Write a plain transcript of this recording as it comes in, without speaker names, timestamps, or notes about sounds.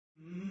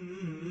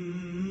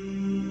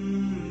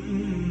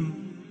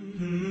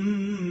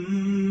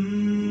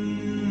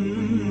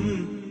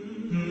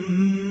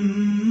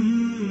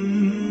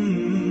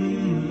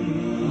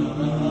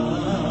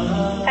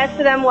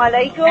Assalamu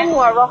alaikum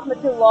wa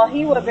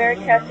rahmatullahi wa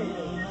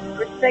barakatuh.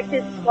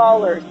 Respected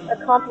scholars,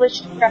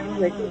 accomplished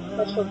graduates, and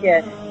special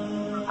guests,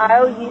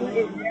 IOU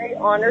is very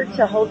honored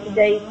to hold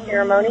today's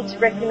ceremony to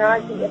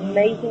recognize the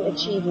amazing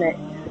achievement.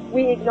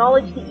 We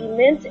acknowledge the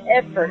immense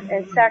effort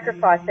and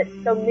sacrifice that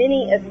so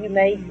many of you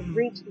made to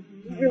reach this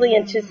eagerly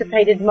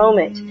anticipated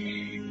moment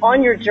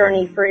on your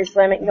journey for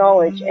Islamic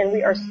knowledge, and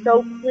we are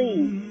so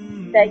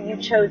pleased that you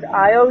chose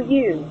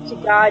IOU to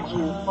guide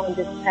you on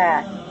this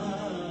path.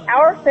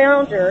 Our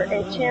founder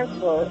and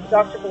chancellor,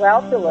 Dr.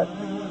 Bilal Phillips,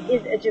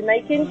 is a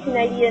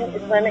Jamaican-Canadian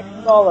Islamic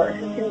scholar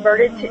who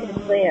converted to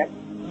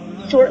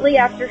Islam. Shortly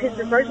after his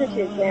reversion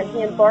to Islam,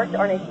 he embarked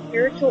on a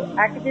spiritual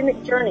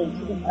academic journey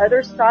to the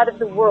other side of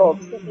the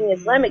world, seeking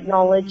Islamic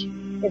knowledge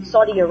in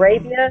Saudi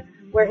Arabia,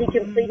 where he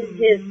completed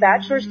his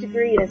bachelor's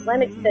degree in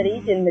Islamic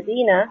studies in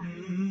Medina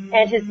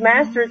and his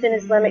master's in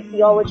Islamic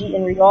theology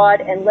in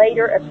Riyadh, and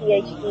later a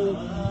PhD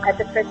at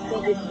the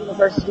prestigious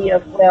University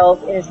of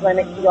Wales in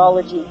Islamic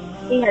theology.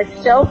 He has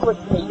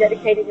selflessly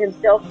dedicated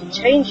himself to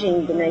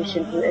changing the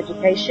nation through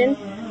education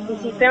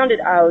since he founded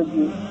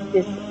IOU,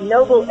 this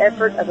noble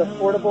effort of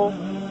affordable,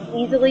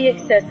 easily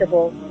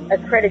accessible,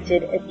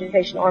 accredited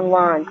education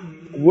online.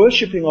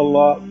 Worshipping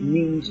Allah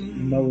means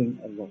knowing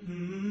Allah.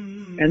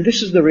 And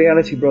this is the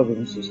reality, brothers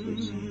and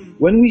sisters.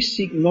 When we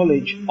seek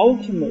knowledge,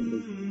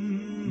 ultimately,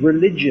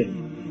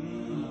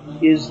 religion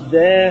is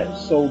there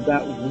so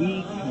that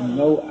we can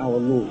know our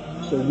Lord,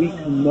 so we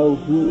can know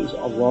who is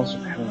Allah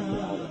subhanahu wa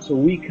ta'ala. So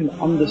we can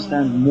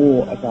understand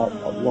more about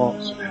Allah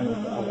subhanahu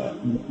wa ta'ala,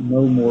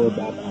 know more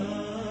about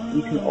Allah.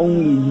 We can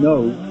only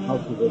know how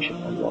to worship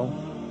Allah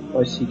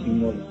by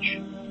seeking knowledge.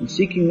 And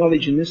seeking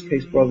knowledge in this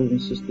case, brothers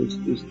and sisters,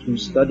 is through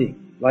studying.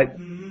 Like,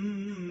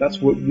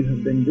 that's what you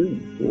have been doing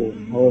for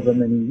however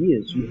many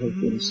years. You have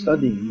been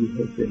studying, you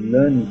have been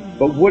learning.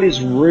 But what is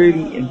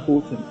really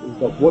important is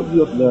that what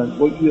you have learned,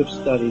 what you have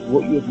studied,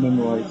 what you have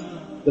memorized,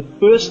 the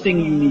first thing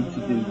you need to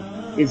do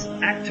is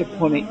act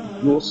upon it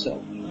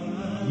yourself.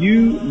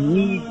 You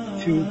need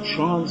to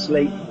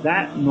translate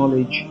that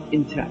knowledge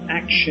into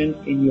action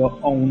in your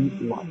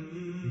own life.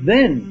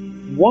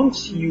 Then,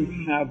 once you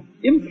have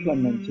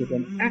implemented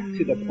and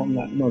acted upon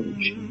that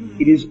knowledge,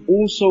 it is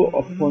also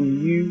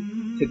upon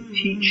you to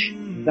teach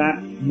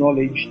that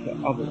knowledge to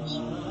others.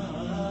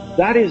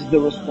 That is the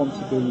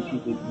responsibility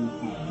that you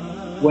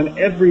have. When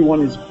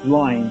everyone is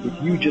blind,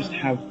 if you just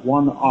have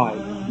one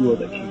eye, you are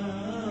the king.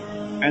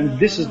 And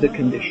this is the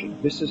condition.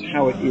 This is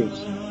how it is.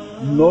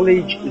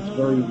 Knowledge is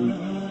very weak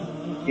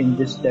in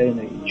this day and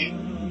age.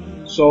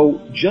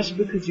 So just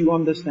because you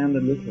understand a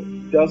little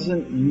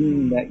doesn't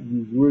mean that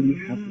you really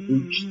have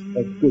reached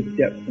a good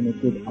depth and a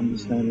good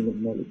understanding of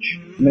knowledge.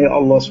 May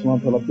Allah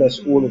subhanahu wa ta'ala bless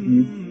all of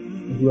you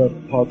who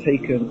have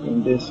partaken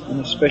in this,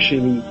 and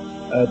especially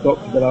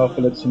Dr. Bilal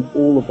Phillips and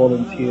all the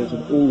volunteers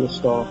and all the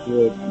staff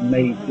who have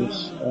made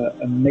this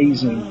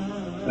amazing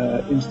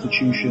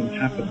institution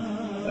happen.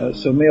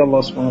 So may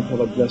Allah subhanahu wa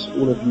ta'ala bless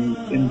all of you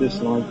in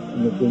this life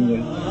and the dunya.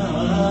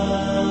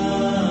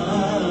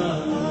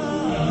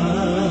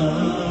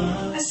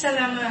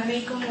 Assalamu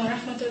alaikum wa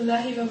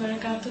rahmatullahi wa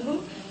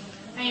barakatuhu.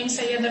 I am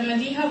Sayyida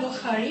Madiha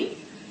Bukhari,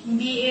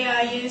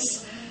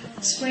 BAIS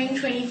Spring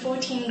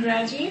 2014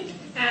 graduate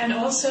and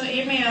also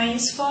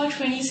MAIS Fall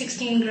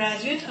 2016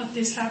 graduate of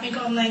the Islamic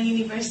Online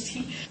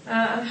University.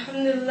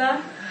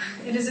 Alhamdulillah,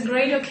 it is a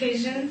great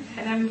occasion,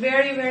 and I'm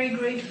very, very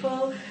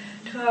grateful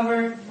to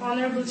our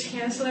Honorable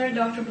Chancellor,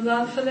 Dr.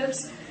 Bilal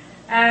Phillips,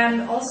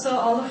 and also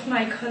all of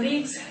my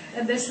colleagues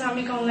at the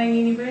Islamic Online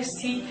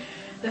University,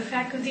 the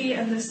faculty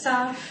and the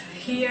staff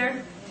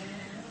here,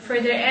 for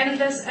their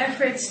endless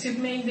efforts to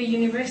make the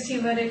university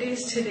what it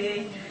is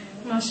today.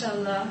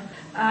 MashaAllah.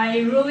 I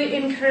really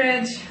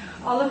encourage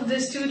all of the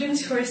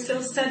students who are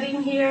still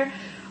studying here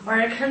or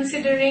are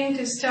considering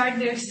to start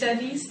their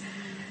studies.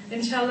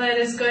 Inshallah, it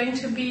is going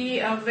to be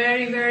a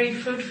very, very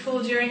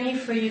fruitful journey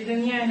for you,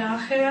 dunya and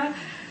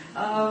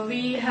akhirah.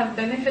 We have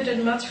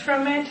benefited much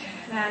from it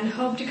and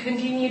hope to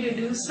continue to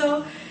do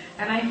so.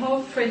 And I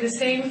hope for the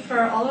same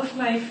for all of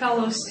my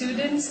fellow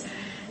students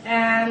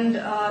and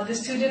the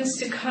students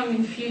to come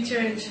in future,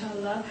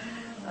 inshallah.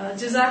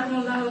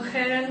 Jazakumullahu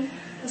khairan.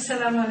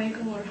 Assalamu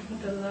alaikum wa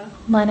rahmatullah.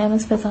 My name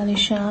is Fazali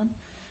Shan,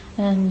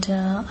 and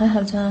I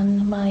have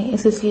done my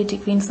associate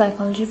degree in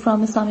psychology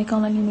from Islamic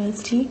Online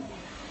University.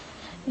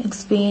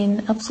 It's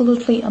been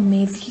absolutely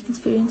amazing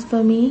experience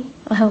for me.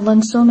 I have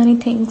learned so many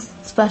things,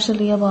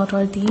 especially about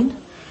our deen,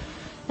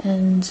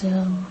 and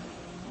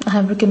I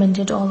have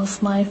recommended all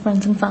of my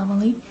friends and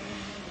family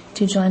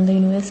to join the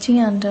university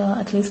and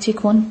at least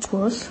take one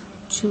course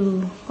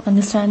to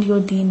understand your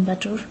deen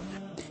better.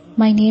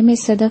 My name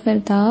is Sadaf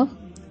Altaf.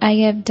 I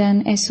have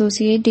done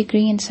associate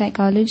degree in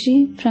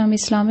psychology from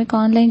Islamic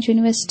Online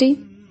University.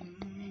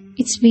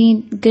 It's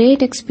been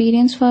great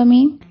experience for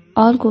me.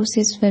 All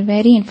courses were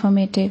very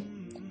informative.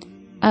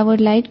 I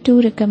would like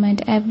to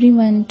recommend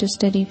everyone to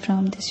study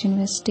from this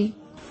university.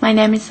 My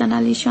name is Sana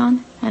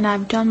Lishan, and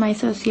I've done my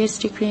associate's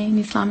degree in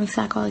Islamic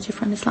psychology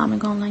from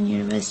Islamic Online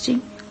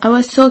University. I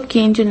was so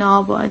keen to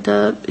know about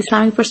the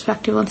Islamic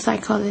perspective on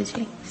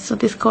psychology, so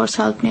this course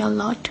helped me a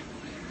lot.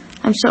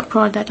 I'm so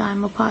proud that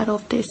I'm a part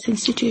of this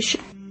institution.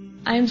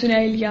 I am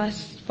Zunail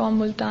Ilyas from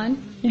Multan.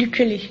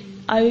 Literally,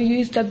 IOU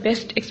is the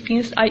best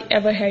experience I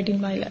ever had in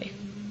my life.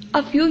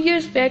 A few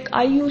years back,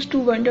 I used to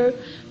wonder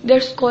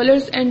that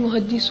scholars and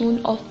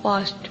muhaddisun of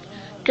past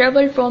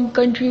traveled from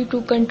country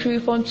to country,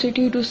 from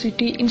city to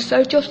city in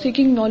search of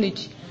seeking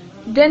knowledge.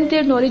 Then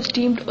their knowledge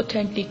deemed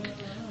authentic.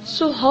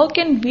 So how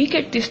can we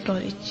get this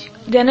knowledge?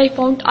 Then I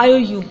found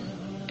IOU,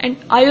 and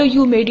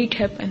IOU made it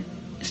happen.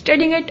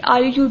 Studying at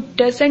IOU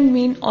doesn't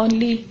mean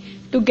only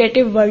to get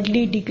a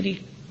worldly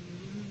degree,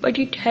 but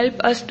it helps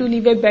us to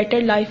live a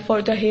better life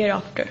for the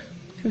hereafter.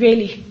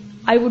 Really,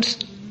 I would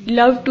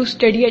love to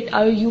study at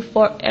IOU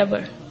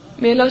forever.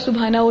 May Allah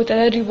subhanahu wa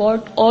ta'ala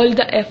reward all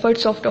the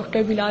efforts of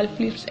Dr. Bilal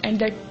Phillips and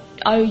the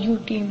IOU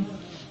team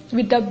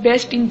with the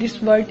best in this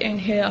world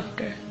and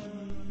hereafter.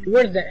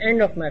 Towards the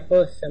end of my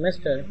first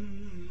semester,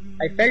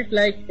 I felt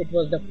like it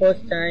was the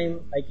first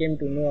time I came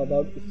to know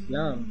about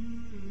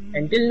Islam.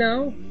 Until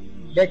now,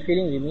 that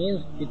feeling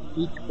remains with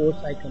each course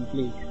I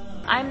complete.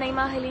 I'm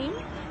Naima Halim.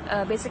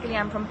 Basically,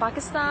 I'm from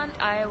Pakistan.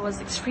 I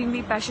was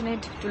extremely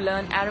passionate to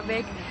learn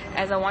Arabic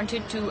as I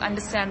wanted to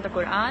understand the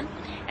Quran.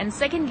 And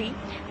secondly,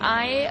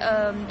 I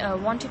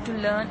wanted to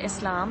learn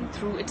Islam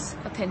through its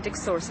authentic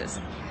sources.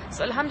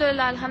 So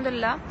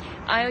Alhamdulillah,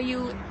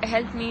 IOU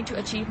helped me to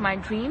achieve my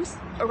dreams.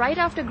 Right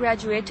after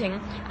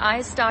graduating,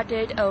 I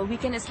started a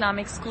weekend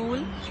Islamic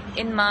school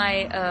in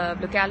my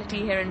locality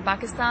here in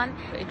Pakistan.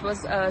 It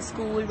was a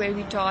school where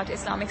we taught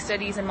Islamic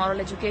studies and moral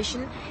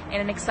education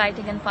in an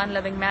exciting and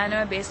fun-loving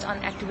manner based on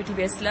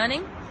activity-based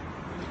learning.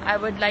 I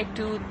would like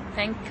to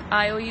thank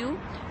IOU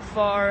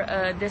for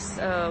this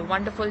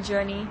wonderful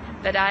journey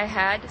that I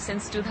had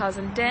since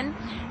 2010,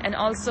 and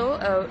also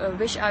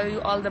wish IOU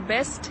all the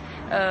best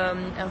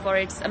for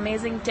its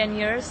amazing 10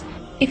 years.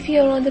 If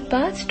you are on the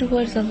path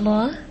towards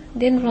Allah,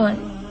 then run.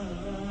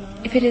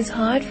 If it is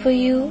hard for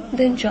you,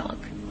 then jog.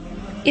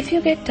 If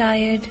you get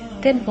tired,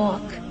 then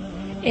walk.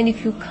 And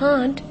if you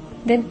can't,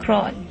 then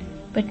crawl.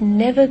 But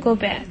never go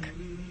back.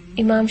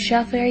 Imam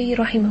Shafi'i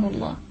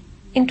rahimahullah.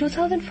 In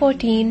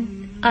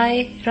 2014,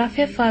 I,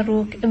 Rafia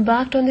Farooq,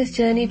 embarked on this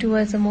journey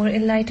towards a more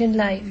enlightened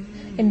life,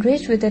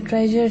 enriched with the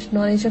treasured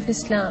knowledge of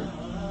Islam.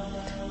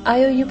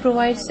 IOU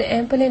provides the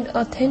ample and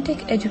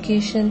authentic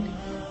education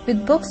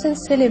with books and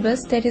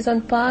syllabus that is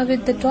on par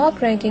with the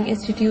top-ranking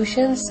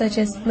institutions such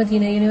as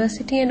Medina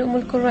University and Umm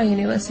al-Qura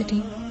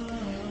University.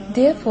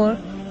 Therefore,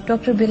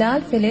 Dr.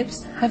 Bilal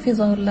Phillips,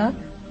 Hafizahullah,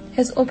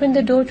 has opened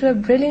the door to a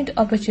brilliant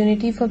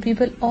opportunity for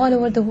people all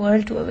over the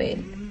world to avail.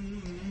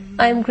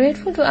 I am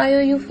grateful to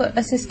IOU for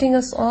assisting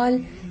us all,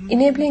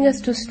 enabling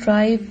us to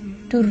strive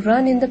to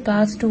run in the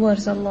path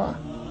towards Allah.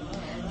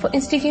 For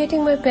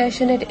instigating my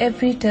passion at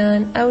every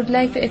turn, I would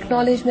like to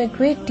acknowledge my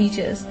great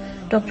teachers,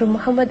 Dr.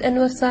 Muhammad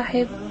Anwar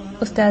Sahib,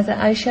 Ustaza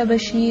Aisha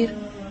Bashir,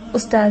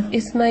 Ustaz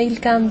Ismail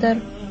Kamdar,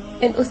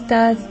 and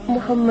Ustaz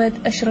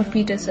Muhammad Ashraf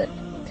Peterson.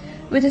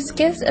 With the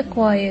skills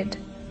acquired,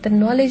 the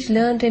knowledge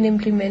learned and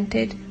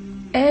implemented,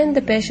 and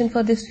the passion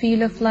for this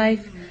field of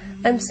life,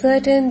 I am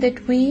certain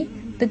that we,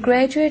 the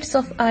graduates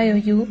of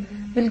IOU,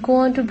 will go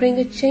on to bring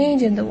a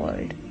change in the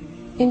world.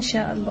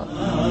 Inshallah.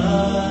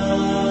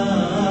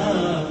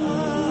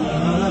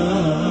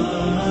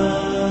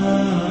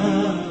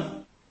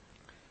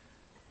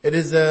 It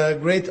is a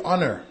great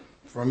honor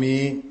for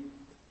me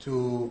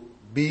to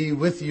be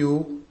with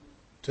you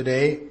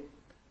today,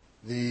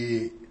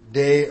 the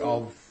day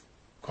of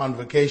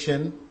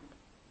convocation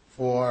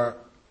for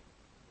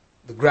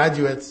the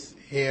graduates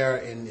here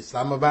in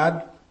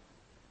Islamabad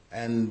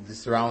and the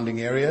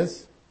surrounding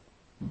areas.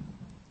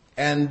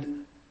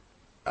 And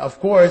of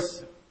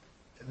course,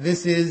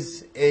 this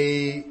is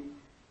an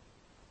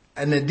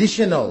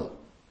additional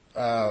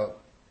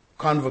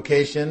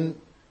convocation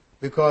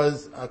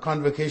because a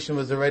convocation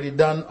was already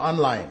done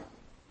online.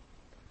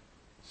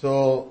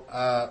 So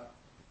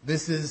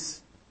this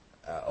is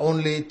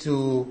only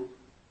to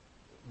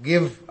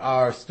give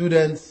our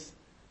students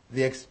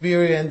the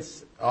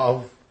experience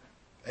of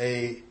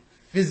a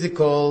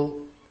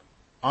physical,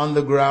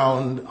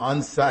 on-the-ground,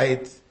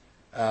 on-site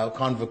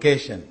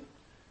convocation.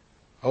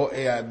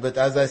 But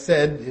as I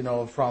said,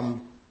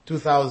 from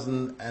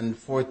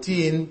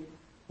 2014,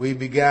 we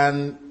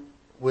began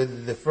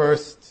with the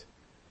first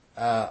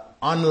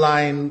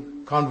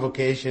online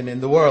convocation in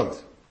the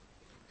world,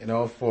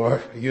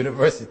 for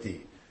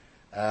university.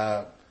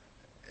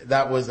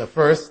 That was a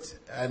first,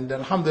 and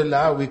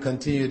alhamdulillah, we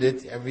continued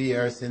it every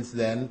year since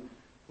then.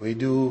 We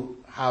do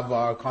have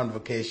our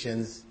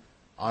convocations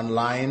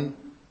online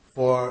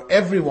for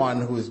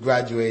everyone who is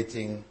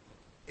graduating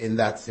in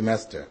that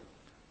semester.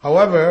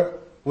 However,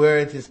 where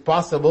it is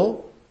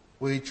possible,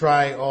 we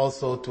try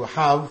also to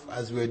have,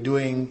 as we're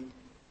doing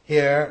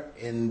here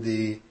in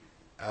the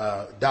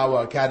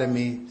Dawah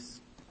Academy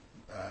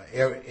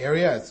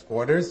area, its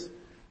quarters,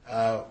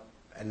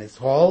 and its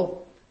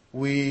hall,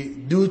 we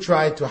do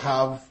try to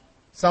have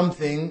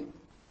something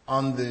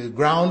on the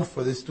ground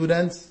for the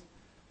students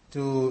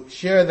to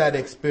share that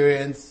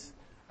experience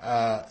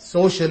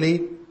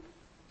socially,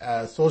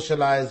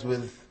 socialize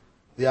with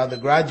the other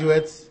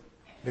graduates,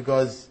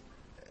 because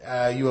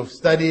you have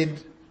studied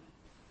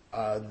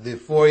the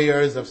 4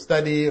 years of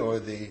study or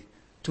the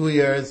 2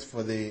 years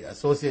for the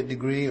associate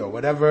degree or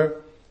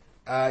whatever,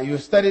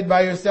 you've studied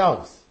by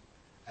yourselves.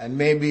 And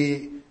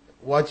maybe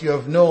what you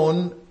have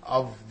known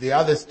of the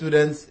other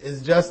students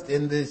is just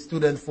in the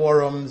student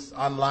forums,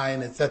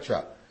 online,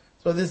 etc.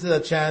 So this is a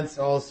chance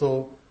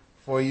also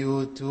for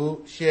you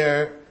to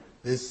share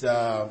this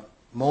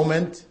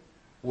moment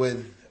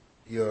with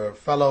your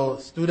fellow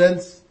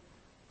students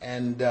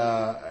and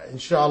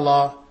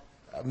inshallah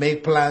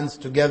make plans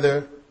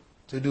together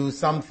to do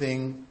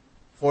something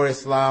for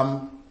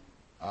Islam,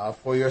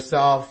 for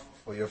yourself,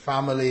 for your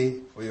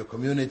family, for your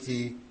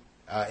community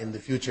in the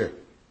future.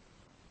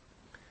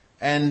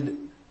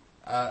 And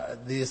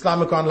the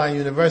Islamic Online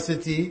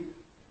University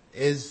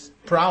is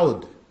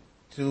proud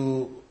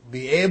to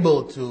be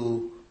able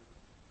to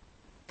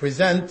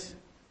present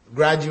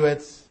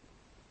graduates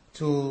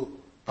to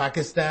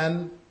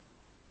Pakistan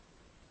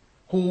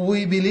who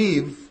we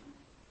believe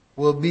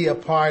will be a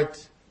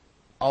part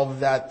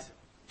of that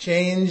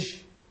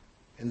change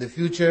in the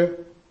future,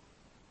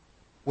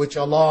 which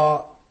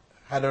Allah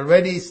had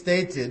already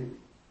stated,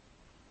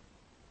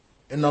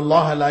 إِنَّ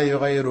اللَّهَ لَا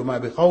يُغَيِّرُ مَا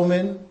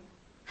بِقَوْمٍ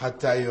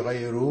حَتَّى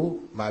يُغَيِّرُوا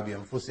مَا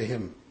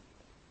بِأَنفُسِهِمْ.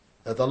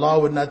 That Allah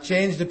would not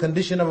change the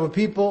condition of a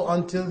people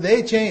until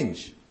they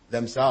change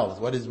themselves.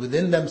 What is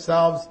within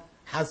themselves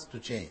has to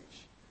change.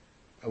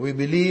 And we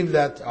believe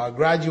that our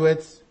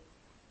graduates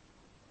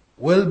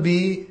will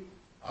be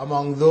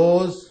among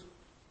those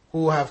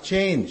who have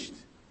changed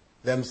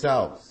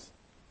themselves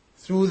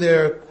through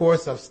their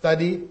course of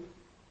study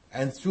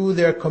and through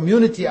their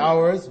community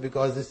hours,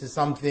 because this is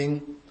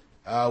something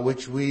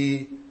which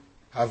we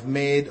have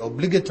made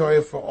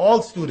obligatory for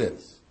all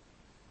students,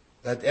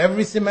 that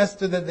every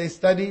semester that they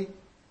study,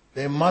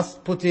 they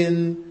must put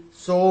in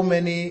so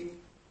many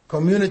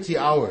community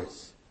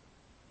hours,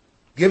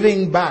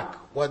 giving back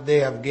what they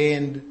have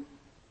gained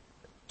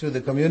to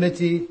the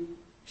community,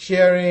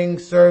 sharing,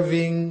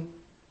 serving,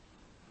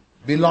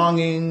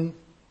 belonging,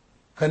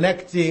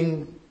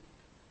 connecting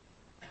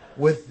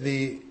with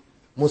the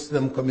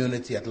Muslim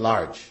community at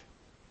large.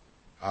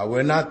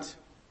 We're not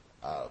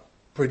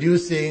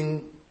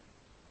producing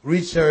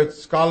research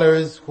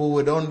scholars who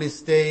would only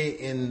stay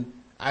in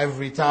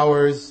ivory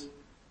towers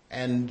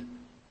and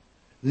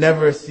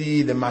never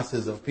see the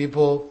masses of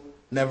people,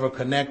 never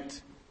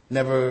connect,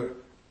 never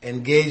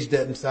engage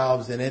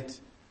themselves in it.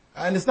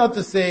 And it's not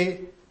to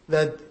say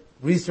that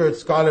research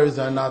scholars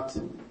are not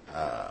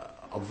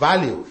of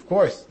value. Of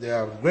course, they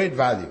are of great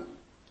value.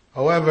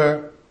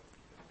 However,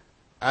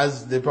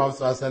 as the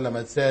Prophet ﷺ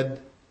had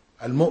said,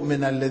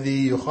 المؤمن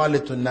الذي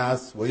يخالط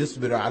الناس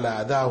ويصبر على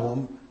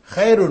أذاهم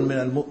خير من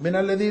المؤمن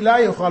الذي لا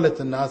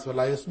يخالط الناس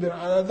ولا يصبر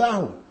على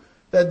أذاهم.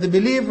 That the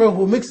believer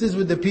who mixes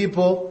with the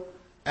people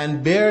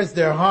and bears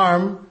their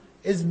harm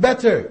is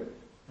better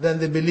than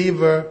the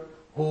believer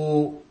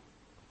who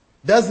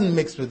doesn't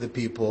mix with the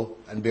people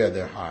and bear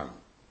their harm.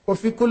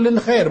 وفي كل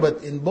خير,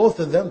 but in both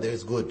of them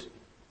there's good.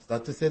 It's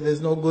not to say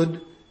there's no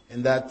good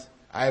in that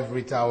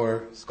ivory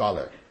tower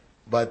scholar,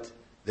 but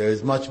there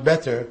is much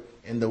better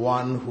in the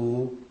one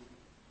who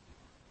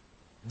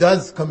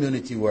does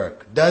community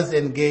work, does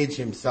engage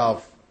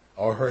himself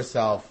or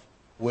herself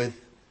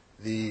with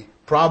the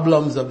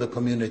problems of the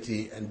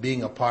community and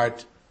being a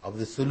part of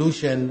the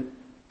solution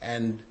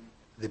and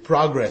the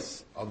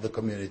progress of the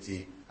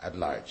community at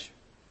large.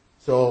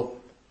 So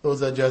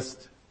those are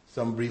just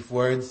some brief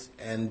words,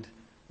 and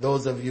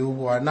those of you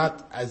who are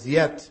not as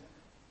yet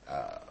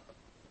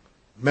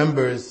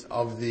members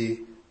of the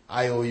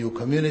IOU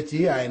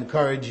community, I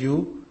encourage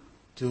you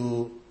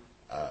to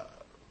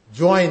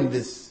join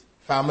this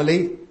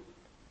family,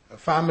 a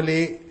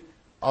family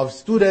of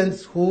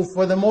students who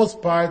for the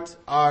most part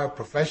are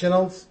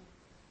professionals,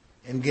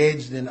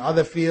 engaged in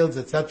other fields,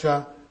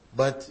 etc.,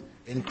 but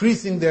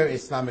increasing their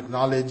Islamic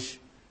knowledge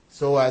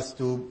so as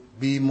to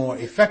be more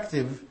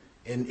effective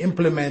in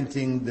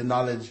implementing the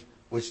knowledge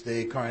which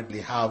they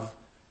currently have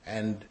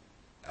and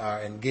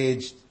are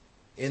engaged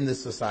in the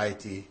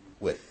society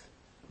with.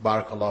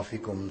 Barakallahu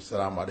fikum.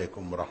 Assalamu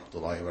alaikum wa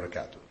rahmatullahi wa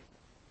barakatuh.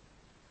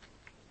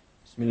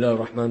 بسم الله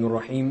الرحمن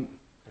الرحيم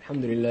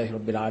الحمد لله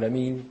رب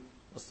العالمين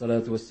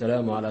والصلاة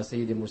والسلام على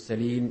سيد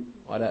المرسلين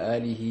وعلى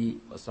آله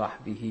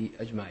وصحبه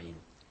أجمعين.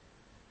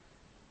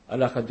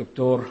 الأخ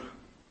الدكتور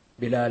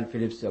بلال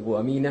فيليبس أبو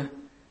أمينة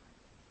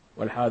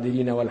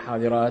والحاضرين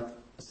والحاضرات،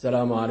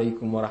 السلام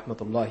عليكم ورحمة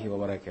الله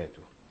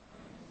وبركاته.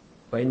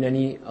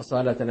 فإنني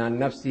أصالة عن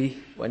نفسي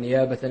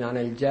ونيابة عن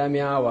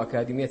الجامعة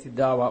وأكاديمية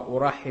الدعوة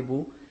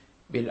أرحب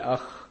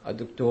بالأخ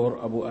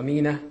الدكتور أبو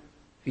أمينة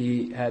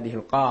في هذه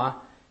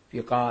القاعة،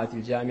 في قاعة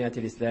الجامعة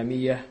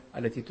الإسلامية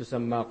التي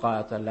تسمى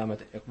قاعة علامة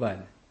इकबाल.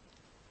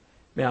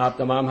 मैं आप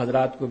तमाम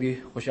हजरात को भी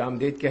खुश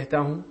आमदीद कहता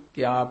हूँ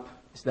कि आप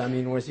इस्लामी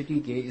यूनिवर्सिटी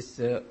के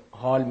इस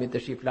हॉल में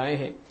तशरीफ़ लाए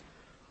हैं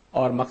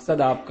और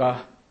मकसद आपका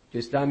जो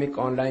इस्लामिक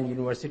ऑनलाइन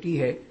यूनिवर्सिटी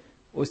है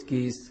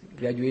उसकी इस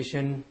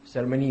ग्रेजुएशन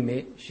सेरेमनी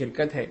में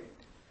शिरकत है.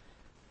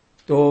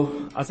 तो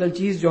असल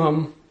चीज़ जो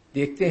हम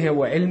देखते हैं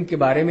वो इल्म के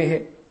बारे में है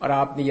और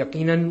आपने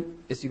यकीनन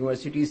इस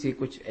यूनिवर्सिटी से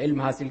कुछ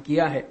इल्म हासिल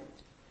किया है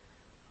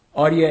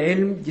اور یہ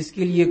علم جس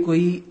کے لیے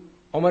کوئی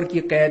عمر کی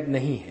قید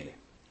نہیں ہے.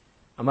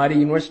 ہماری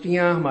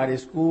یونیورسٹیاں، ہمارے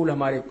اسکول،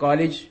 ہمارے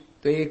کالج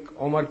تو ایک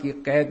عمر کی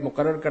قید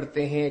مقرر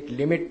کرتے ہیں، ایک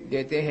لمٹ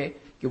دیتے ہیں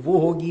کہ وہ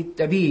ہوگی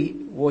تبھی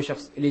وہ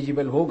شخص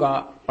ایلیجیبل ہوگا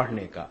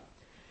پڑھنے کا.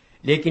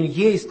 لیکن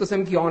یہ اس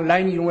قسم کی آن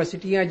لائن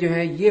یونیورسٹیاں جو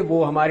ہیں، یہ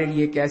وہ ہمارے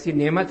لیے ایک ایسی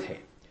نعمت ہے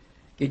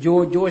کہ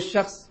جو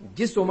شخص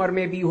جس عمر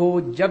میں بھی ہو،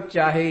 جب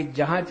چاہے،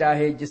 جہاں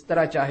چاہے، جس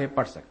طرح چاہے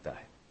پڑھ سکتا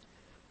ہے.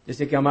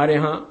 جیسے کہ ہمارے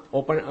ہاں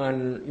اوپن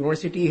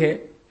یونیورسٹی ہے،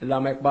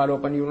 علامہ اقبال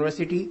اوپن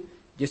یونیورسٹی،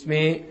 جس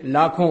میں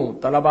لاکھوں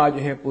طلباء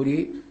جو ہیں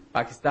پوری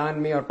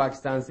پاکستان میں اور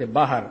پاکستان سے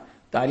باہر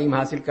تعلیم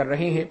حاصل کر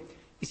رہے ہیں.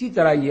 اسی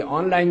طرح یہ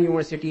آن لائن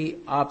یونیورسٹی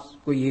آپ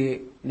کو یہ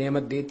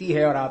نعمت دیتی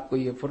ہے اور آپ کو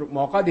یہ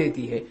موقع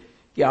دیتی ہے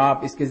کہ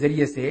آپ اس کے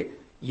ذریعے سے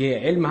یہ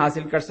علم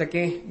حاصل کر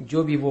سکیں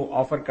جو بھی وہ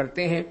آفر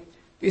کرتے ہیں.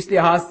 تو اس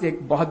لحاظ سے ایک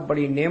بہت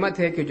بڑی نعمت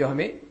ہے کہ جو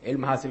ہمیں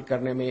علم حاصل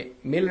کرنے میں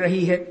مل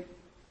رہی ہے.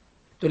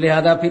 تو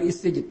لہذا پھر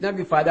اس سے جتنا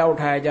بھی فائدہ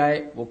اٹھایا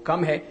جائے وہ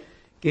کم ہے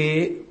کہ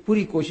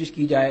پوری کوشش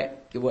کی جائے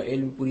کہ وہ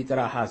علم پوری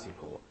طرح حاصل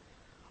ہو.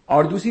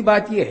 اور دوسری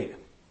بات یہ ہے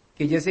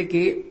کہ جیسے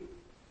کہ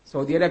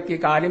سعودی عرب کے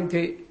ایک عالم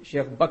تھے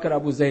شیخ بکر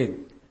ابو زید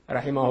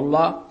رحمہ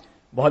اللہ،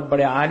 بہت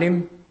بڑے عالم،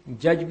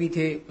 جج بھی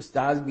تھے،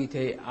 استاذ بھی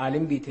تھے،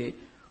 عالم بھی تھے.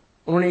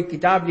 انہوں نے ایک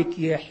کتاب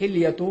لکھی ہے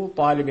حلیۃ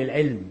طالب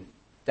العلم،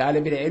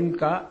 طالب العلم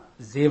کا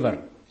زیور.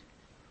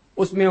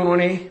 اس میں انہوں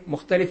نے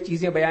مختلف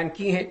چیزیں بیان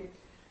کی ہیں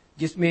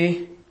جس میں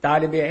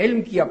طالب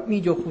علم کی اپنی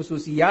جو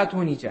خصوصیات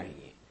ہونی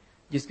چاہیے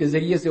جس کے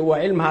ذریعے سے وہ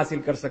علم حاصل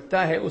کر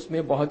سکتا ہے، اس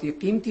میں بہت ہی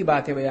قیمتی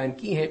باتیں بیان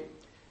کی ہیں،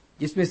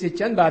 جس میں سے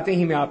چند باتیں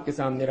ہی میں آپ کے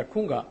سامنے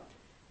رکھوں گا.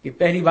 کہ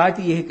پہلی بات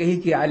یہ ہے کہی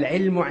کہ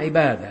العلم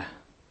عبادہ،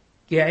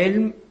 کہ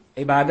علم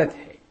عبادت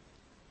ہے.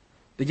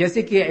 تو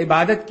جیسے کہ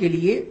عبادت کے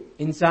لیے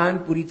انسان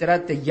پوری طرح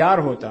تیار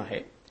ہوتا ہے،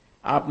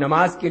 آپ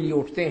نماز کے لیے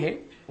اٹھتے ہیں،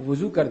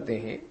 وضو کرتے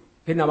ہیں،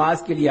 پھر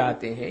نماز کے لیے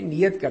آتے ہیں،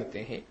 نیت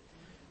کرتے ہیں،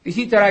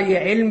 اسی طرح یہ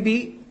علم بھی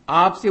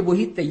آپ سے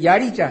وہی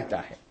تیاری چاہتا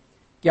ہے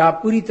کہ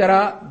آپ پوری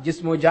طرح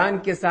جسم و جان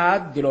کے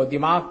ساتھ، دل و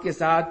دماغ کے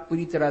ساتھ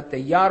پوری طرح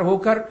تیار ہو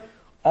کر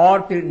اور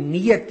پھر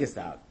نیت کے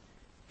ساتھ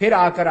پھر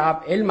آ کر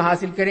آپ علم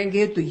حاصل کریں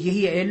گے تو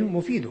یہی علم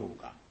مفید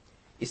ہوگا.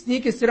 اس لیے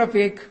کہ صرف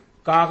ایک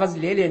کاغذ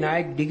لے لینا،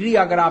 ایک ڈگری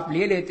اگر آپ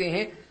لے لیتے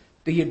ہیں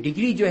تو یہ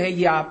ڈگری جو ہے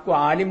یہ آپ کو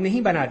عالم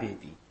نہیں بنا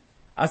دیتی.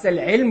 اصل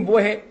علم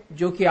وہ ہے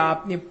جو کہ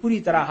آپ نے پوری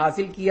طرح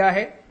حاصل کیا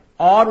ہے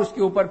اور اس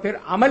کے اوپر پھر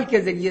عمل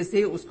کے ذریعے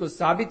سے اس کو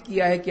ثابت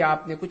کیا ہے کہ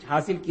آپ نے کچھ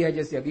حاصل کیا ہے.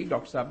 جیسے ابھی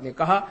ڈاکٹر صاحب نے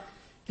کہا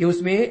کہ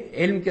اس میں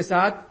علم کے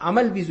ساتھ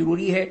عمل بھی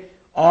ضروری ہے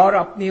اور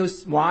اپنے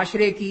اس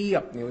معاشرے کی،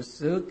 اپنے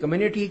اس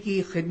کمیونٹی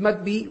کی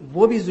خدمت بھی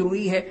وہ بھی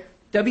ضروری ہے،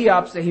 تبھی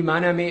آپ صحیح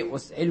معنی میں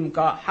اس علم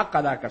کا حق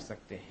ادا کر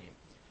سکتے ہیں.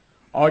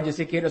 اور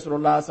جیسے کہ رسول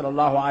اللہ صلی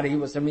اللہ علیہ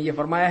وسلم نے یہ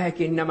فرمایا ہے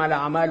کہ انما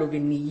الاعمال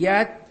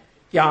بالنیات،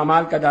 کہ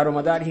اعمال کا دار و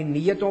مدار ہی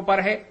نیتوں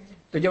پر ہے.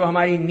 تو جب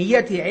ہماری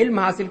نیت ہی علم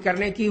حاصل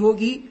کرنے کی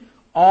ہوگی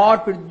اور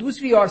پھر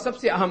دوسری اور سب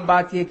سے اہم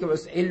بات یہ کہ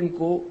اس علم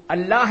کو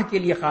اللہ کے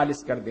لیے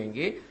خالص کر دیں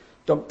گے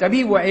تو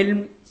تبھی وہ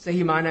علم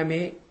صحیح معنی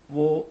میں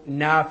وہ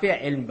نافع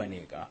علم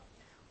بنے گا.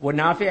 وہ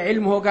نافع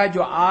علم ہوگا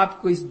جو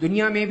آپ کو اس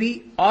دنیا میں بھی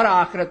اور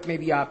آخرت میں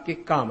بھی آپ کے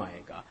کام آئے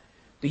گا.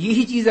 تو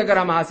یہی چیز اگر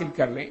ہم حاصل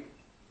کر لیں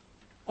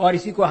اور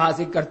اسی کو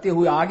حاصل کرتے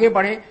ہوئے آگے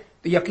بڑھیں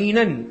تو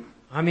یقیناً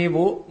ہمیں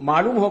وہ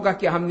معلوم ہوگا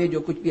کہ ہم نے جو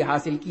کچھ بھی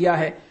حاصل کیا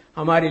ہے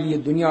ہمارے لیے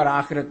دنیا اور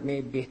آخرت میں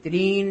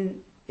بہترین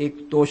ایک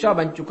توشہ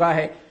بن چکا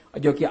ہے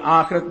جو کہ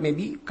آخرت میں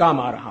بھی کام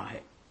آ رہا ہے.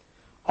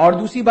 اور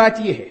دوسری بات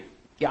یہ ہے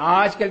کہ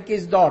آج کل کے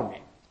اس دور میں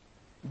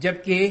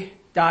جبکہ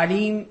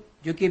تعلیم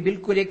جو کہ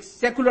بالکل ایک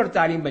سیکولر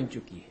تعلیم بن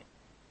چکی ہے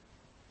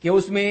کہ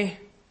اس میں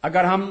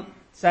اگر ہم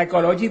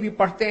سائیکالوجی بھی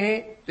پڑھتے ہیں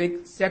تو ایک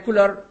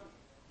سیکولر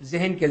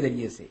ذہن کے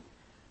ذریعے سے،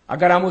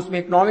 اگر ہم اس میں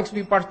اکنامکس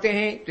بھی پڑھتے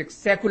ہیں تو ایک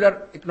سیکولر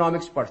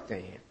اکنامکس پڑھتے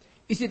ہیں.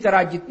 اسی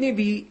طرح جتنے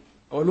بھی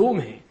علوم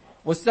ہیں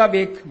وہ سب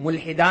ایک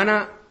ملحدانہ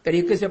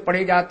طریقے سے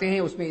پڑھے جاتے ہیں،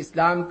 اس میں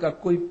اسلام کا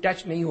کوئی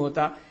ٹچ نہیں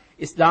ہوتا،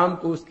 اسلام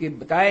کو اس کے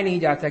بتایا نہیں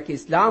جاتا کہ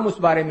اسلام اس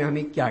بارے میں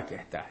ہمیں کیا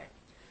کہتا ہے.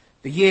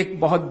 تو یہ ایک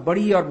بہت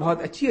بڑی اور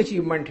بہت اچھی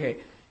اچیومنٹ ہے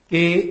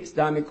کہ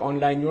اسلامک آن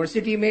لائن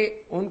یونیورسٹی میں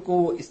ان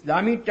کو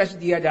اسلامی ٹچ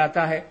دیا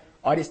جاتا ہے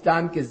اور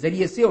اسلام کے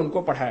ذریعے سے ان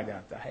کو پڑھایا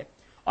جاتا ہے.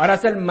 اور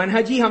اصل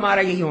منہج ہی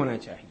ہمارا یہی ہونا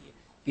چاہیے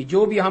کہ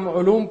جو بھی ہم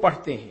علوم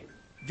پڑھتے ہیں،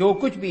 جو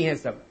کچھ بھی ہیں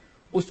سب،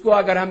 اس کو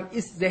اگر ہم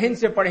اس ذہن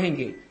سے پڑھیں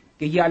گے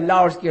کہ یہ اللہ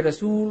اور اس کے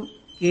رسول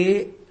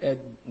کے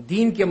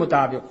دین کے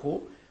مطابق ہو،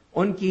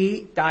 ان کی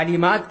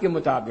تعلیمات کے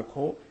مطابق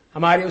ہو،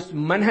 ہمارے اس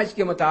منہج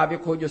کے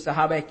مطابق ہو جو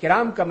صحابہ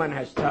کرام کا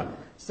منہج تھا،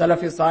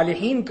 سلف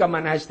صالحین کا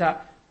منہج تھا،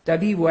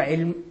 تبھی وہ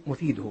علم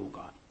مفید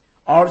ہوگا.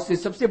 اور اس سے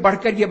سب سے بڑھ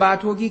کر یہ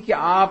بات ہوگی کہ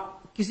آپ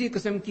کسی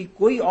قسم کی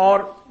کوئی اور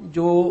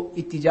جو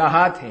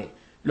اتجاہات ہیں،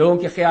 لوگوں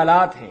کے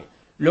خیالات ہیں،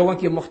 لوگوں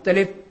کے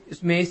مختلف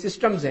اس میں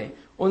سسٹمز ہیں،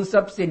 ان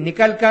سب سے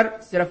نکل کر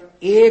صرف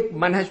ایک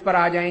منہج پر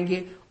آ جائیں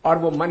گے اور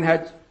وہ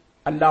منہج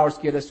اللہ اور اس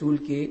کے رسول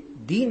کے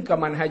دین کا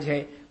منہج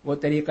ہے، وہ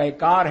طریقہ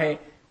کار ہے.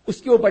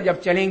 اس کے اوپر جب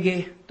چلیں گے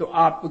تو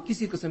آپ کو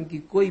کسی قسم کی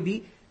کوئی بھی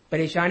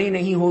پریشانی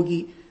نہیں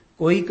ہوگی،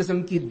 کوئی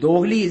قسم کی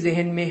دوغلی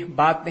ذہن میں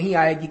بات نہیں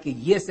آئے گی کہ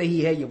یہ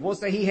صحیح ہے یہ وہ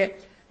صحیح ہے.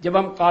 جب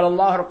ہم قال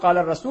اللہ اور قال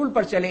الرسول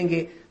پر چلیں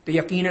گے تو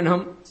یقیناً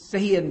ہم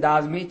صحیح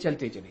انداز میں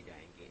چلتے چلے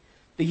جائیں گے.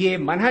 تو یہ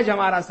منہج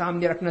ہمارا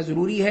سامنے رکھنا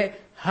ضروری ہے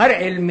ہر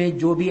علم میں،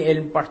 جو بھی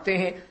علم پڑھتے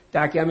ہیں،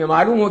 تاکہ ہمیں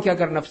معلوم ہو کہ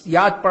اگر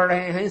نفسیات پڑھ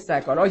رہے ہیں،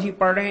 سائیکالوجی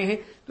پڑھ رہے ہیں،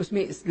 تو اس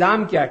میں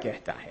اسلام کیا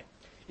کہتا ہے.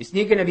 اس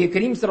لیے کہ نبی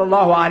کریم صلی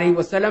اللہ علیہ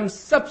وسلم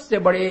سب سے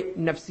بڑے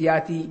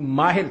نفسیاتی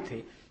ماہر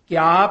تھے کہ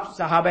آپ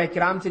صحابہ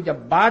کرام سے جب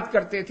بات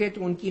کرتے تھے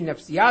تو ان کی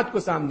نفسیات کو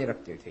سامنے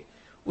رکھتے تھے،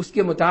 اس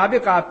کے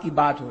مطابق آپ کی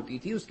بات ہوتی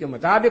تھی، اس کے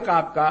مطابق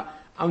آپ کا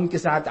ان کے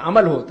ساتھ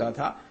عمل ہوتا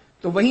تھا.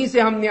 تو وہیں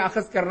سے ہم نے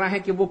اخذ کرنا ہے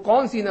کہ وہ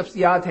کون سی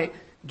نفسیات ہیں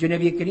جو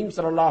نبی کریم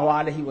صلی اللہ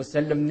علیہ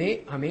وسلم نے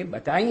ہمیں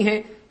بتائی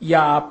ہیں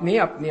یا آپ نے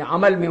اپنے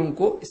عمل میں ان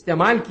کو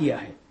استعمال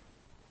کیا ہے.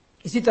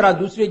 اسی طرح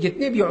دوسرے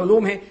جتنے بھی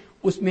علوم ہیں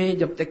اس میں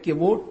جب تک کہ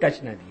وہ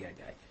ٹچ نہ دیا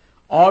جائے.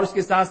 اور اس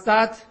کے ساتھ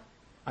ساتھ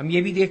ہم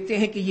یہ بھی دیکھتے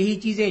ہیں کہ یہی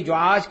چیزیں جو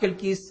آج کل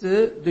کی اس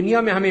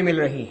دنیا میں ہمیں مل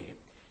رہی ہیں،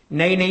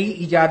 نئی نئی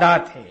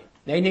ایجادات ہیں،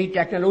 نئی نئی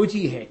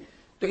ٹیکنالوجی ہے،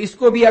 تو اس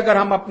کو بھی اگر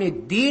ہم اپنے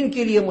دین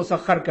کے لیے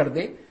مسخر کر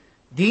دیں،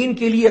 دین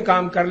کے لیے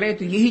کام کر لیں،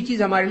 تو یہی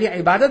چیز ہمارے لیے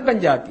عبادت بن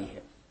جاتی ہے.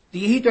 تو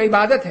یہی تو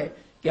عبادت ہے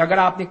کہ اگر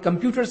آپ نے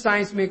کمپیوٹر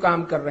سائنس میں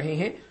کام کر رہے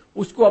ہیں،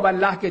 اس کو اب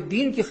اللہ کے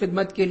دین کی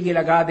خدمت کے لیے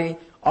لگا دیں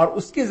اور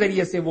اس کے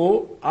ذریعے سے وہ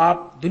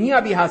آپ دنیا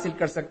بھی حاصل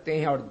کر سکتے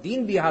ہیں اور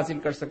دین بھی حاصل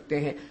کر سکتے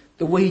ہیں،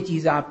 تو وہی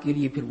چیز آپ کے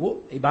لیے پھر وہ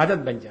عبادت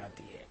بن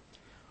جاتی ہے.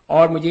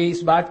 اور مجھے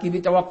اس بات کی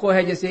بھی توقع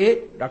ہے، جیسے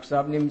ڈاکٹر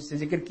صاحب نے مجھ سے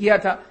ذکر کیا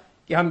تھا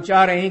کہ ہم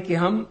چاہ رہے ہیں کہ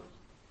ہم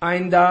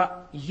آئندہ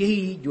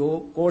یہی جو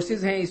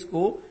کورسز ہیں اس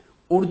کو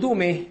اردو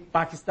میں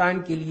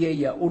پاکستان کے لیے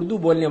یا اردو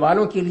بولنے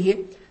والوں کے لیے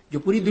جو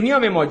پوری دنیا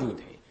میں موجود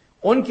ہیں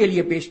ان کے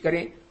لیے پیش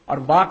کریں. اور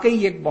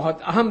واقعی ایک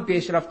بہت اہم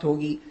پیش رفت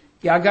ہوگی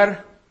کہ اگر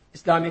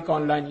Islamic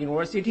online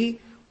university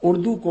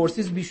Urdu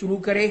courses بھی شروع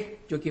کرے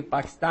جو کہ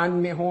پاکستان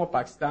میں ہوں،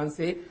 پاکستان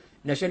سے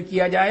نشر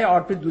کیا جائے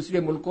اور پھر دوسرے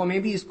ملکوں میں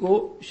بھی اس کو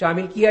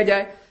شامل کیا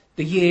جائے،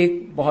 تو یہ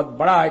ایک بہت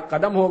بڑا ایک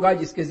قدم ہوگا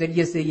جس کے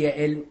ذریعے سے یہ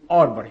علم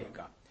اور بڑھے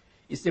گا.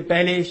 اس سے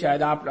پہلے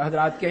شاید آپ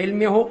حضرات کے علم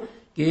میں ہو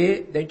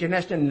کہ دا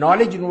انٹرنیشنل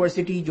نالج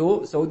یونیورسٹی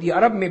جو سعودی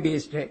عرب میں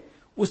بیسڈ ہے،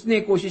 اس نے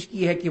کوشش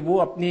کی ہے کہ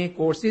وہ اپنے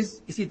کورسز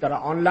اسی طرح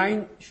آن لائن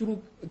شروع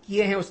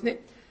کیے ہیں، اس نے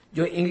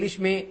جو انگلش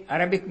میں،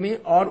 عربک میں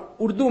اور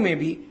اردو میں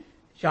بھی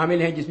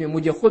شامل ہیں، جس میں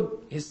مجھے خود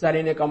حصہ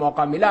لینے کا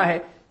موقع ملا ہے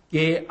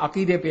کہ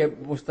عقیدے پہ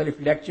مختلف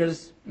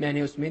لیکچرز میں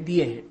نے اس میں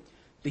دیے ہیں.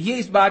 تو یہ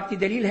اس بات کی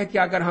دلیل ہے کہ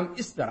اگر ہم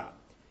اس طرح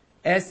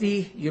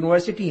ایسی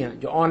یونیورسٹیاں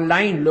جو آن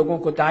لائن لوگوں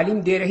کو تعلیم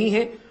دے رہی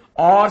ہیں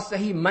اور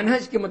صحیح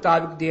منہج کے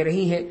مطابق دے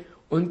رہی ہیں،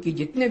 ان کی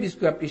جتنے بھی اس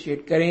کو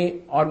اپریشیٹ کریں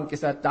اور ان کے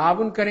ساتھ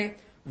تعاون کریں،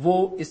 وہ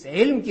اس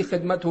علم کی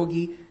خدمت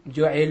ہوگی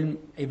جو علم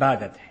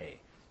عبادت ہے.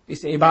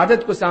 اس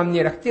عبادت کو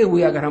سامنے رکھتے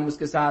ہوئے اگر ہم اس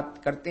کے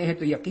ساتھ کرتے ہیں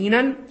تو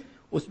یقیناً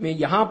اس میں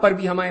یہاں پر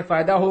بھی ہمیں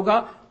فائدہ ہوگا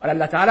اور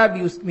اللہ تعالیٰ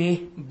بھی اس میں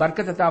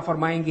برکت عطا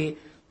فرمائیں گے.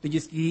 تو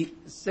جس کی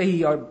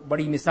صحیح اور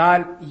بڑی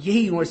مثال یہی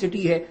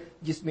یونیورسٹی ہے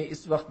جس میں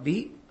اس وقت بھی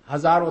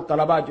ہزاروں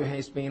طلبہ جو ہیں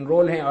اس میں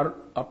انرول ہیں اور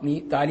اپنی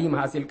تعلیم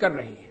حاصل کر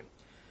رہے ہیں.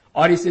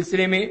 اور اس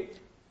سلسلے میں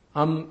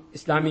ہم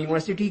اسلامی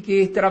یونیورسٹی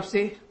کی طرف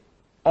سے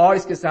اور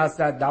اس کے ساتھ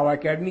ساتھ دعویٰ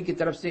اکیڈمی کی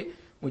طرف سے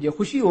مجھے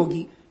خوشی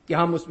ہوگی کہ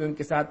ہم اس میں ان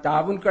کے ساتھ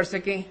تعاون کر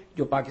سکیں،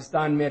 جو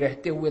پاکستان میں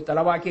رہتے ہوئے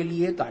طلباء کے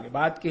لیے،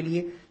 طالبات کے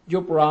لیے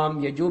جو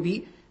پروگرام یا جو بھی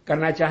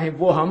کرنا چاہیں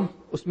وہ ہم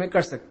اس میں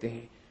کر سکتے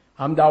ہیں.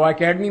 ہم دعویٰ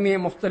اکیڈمی میں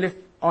مختلف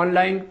آن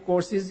لائن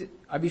کورسز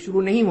ابھی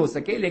شروع نہیں ہو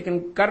سکے لیکن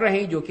کر رہے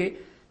ہیں، جو کہ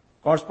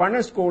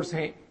کورسپونڈنس کورس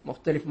ہیں،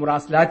 مختلف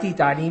مراسلاتی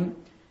تعلیم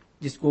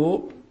جس کو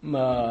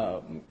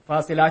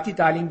فاصلاتی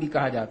تعلیم بھی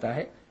کہا جاتا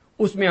ہے.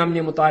 اس میں ہم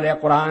نے مطالعہ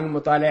قرآن،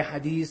 مطالعہ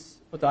حدیث،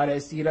 مطالعہ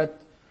سیرت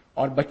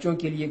اور بچوں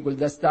کے لیے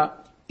گلدستہ،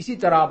 اسی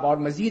طرح اور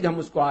مزید ہم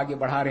اس کو آگے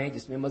بڑھا رہے ہیں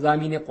جس میں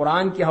مضامین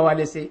قرآن کے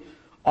حوالے سے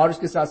اور اس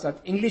کے ساتھ ساتھ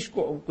انگلش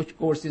کو کچھ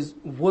کورسز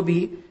وہ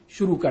بھی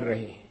شروع کر رہے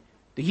ہیں.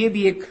 تو یہ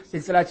بھی ایک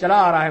سلسلہ چلا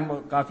آ رہا ہے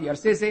کافی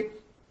عرصے سے.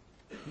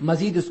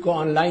 مزید اس کو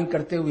آن لائن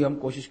کرتے ہوئے ہم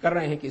کوشش کر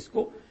رہے ہیں کہ اس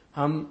کو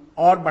ہم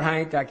اور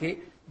بڑھائیں تاکہ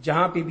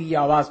جہاں پہ بھی یہ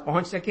آواز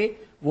پہنچ سکے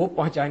وہ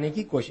پہنچانے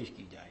کی کوشش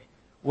کی جائے.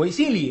 وہ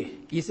اسی لیے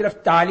کہ یہ صرف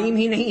تعلیم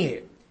ہی نہیں ہے،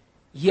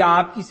 یہ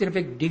آپ کی صرف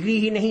ایک ڈگری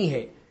ہی نہیں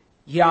ہے،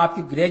 یہ آپ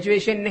کی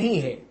گریجویشن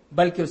نہیں ہے،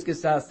 بلکہ اس کے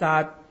ساتھ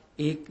ساتھ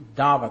ایک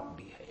دعوت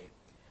بھی ہے.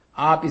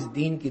 آپ اس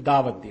دین کی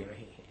دعوت دے رہے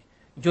ہیں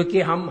جو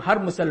کہ ہم ہر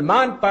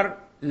مسلمان پر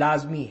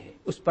لازمی ہے،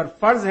 اس پر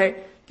فرض ہے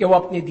کہ وہ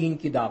اپنے دین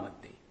کی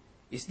دعوت دے.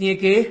 اس لیے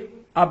کہ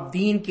اب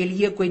دین کے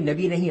لیے کوئی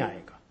نبی نہیں آئے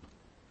گا،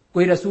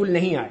 کوئی رسول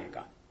نہیں آئے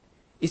گا،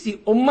 اسی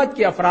امت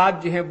کے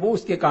افراد جو ہیں وہ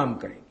اس کے کام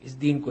کریں گے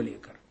اس دین کو لے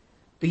کر.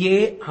 تو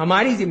یہ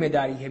ہماری ذمہ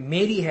داری ہے،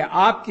 میری ہے،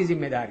 آپ کی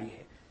ذمہ داری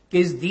ہے کہ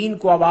اس دین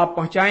کو اب آپ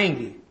پہنچائیں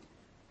گے.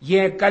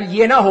 یہ کل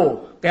یہ نہ ہو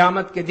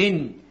قیامت کے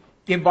دن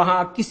کہ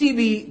وہاں کسی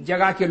بھی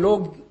جگہ کے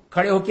لوگ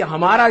کھڑے ہو کے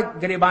ہمارا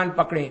گریبان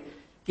پکڑیں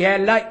کہ اے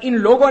اللہ ان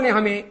لوگوں نے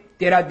ہمیں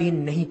تیرا دین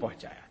نہیں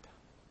پہنچایا تھا،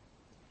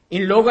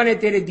 ان لوگوں نے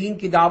تیرے دین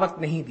کی دعوت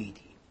نہیں دی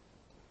تھی،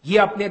 یہ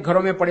اپنے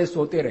گھروں میں پڑے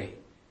سوتے رہے،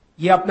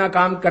 یہ اپنا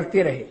کام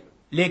کرتے رہے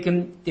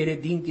لیکن تیرے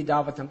دین کی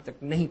دعوت ہم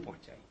تک نہیں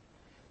پہنچائی.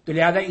 تو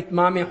لہذا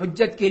اتمام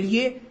حجت کے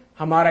لیے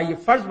ہمارا یہ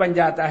فرض بن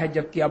جاتا ہے،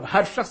 جبکہ اب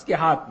ہر شخص کے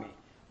ہاتھ میں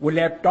وہ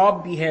لیپ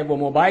ٹاپ بھی ہے، وہ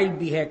موبائل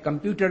بھی ہے،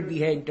 کمپیوٹر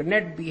بھی ہے،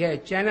 انٹرنیٹ بھی ہے،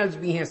 چینلز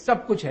بھی ہیں،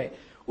 سب کچھ ہے.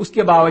 اس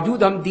کے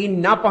باوجود ہم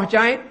دین نہ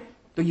پہنچائیں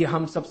تو یہ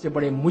ہم سب سے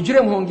بڑے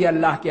مجرم ہوں گے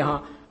اللہ کے ہاں.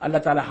 اللہ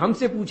تعالی ہم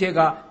سے پوچھے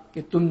گا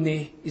कि तुमने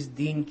इस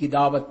दीन की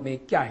दावत में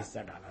क्या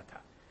हिस्सा डाला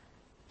था।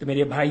 तो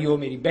मेरे भाइयों,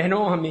 मेरी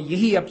बहनों, हमें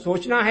यही अब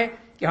सोचना है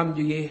कि हम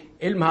जो ये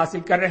इल्म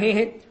हासिल कर रहे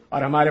हैं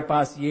और हमारे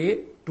पास ये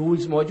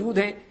टूल्स मौजूद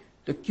हैं,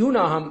 तो क्यों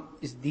ना हम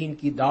इस दीन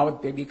की दावत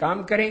पे भी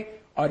काम करें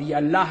और ये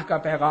अल्लाह का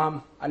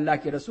पैगाम, अल्लाह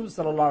के रसूल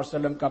सल्लल्लाहु अलैहि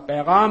वसल्लम का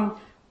पैगाम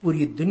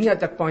पूरी दुनिया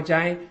तक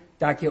पहुंचाएं,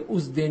 ताकि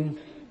उस दिन,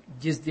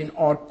 जिस दिन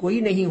और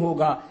कोई नहीं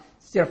होगा,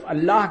 सिर्फ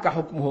अल्लाह का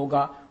हुक्म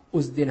होगा,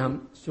 उस दिन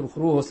हम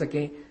सुरखरू हो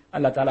सकें।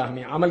 अल्लाह ताला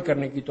हमें अमल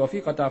करने की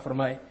तौफीक अता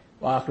फरमाए।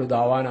 व आखिरु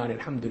दावाना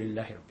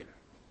अल्हम्दुलिल्लाहि रब्बिल आलमीन।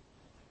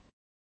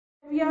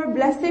 We are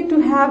blessed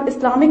to have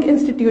Islamic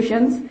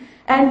institutions,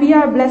 and we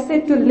are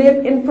blessed to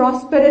live in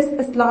prosperous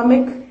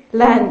Islamic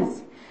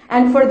lands.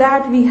 And for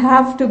that we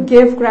have to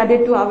give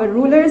credit to our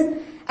rulers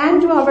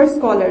and to our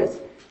scholars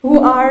who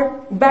are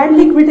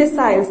badly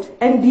criticized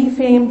and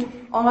defamed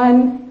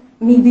on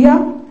media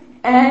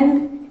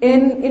and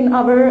in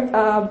our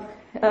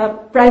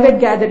private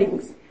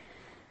gatherings.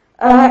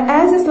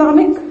 As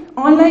Islamic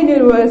Online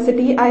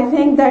University, I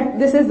think that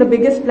this is the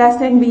biggest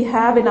blessing we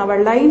have in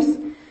our lives,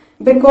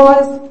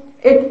 because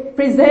it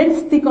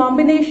presents the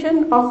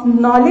combination of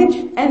knowledge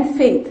and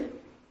faith.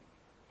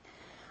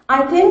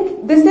 I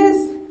think this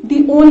is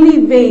the only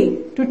way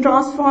to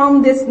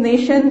transform this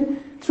nation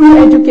through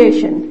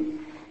education.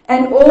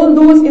 And all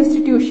those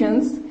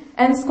institutions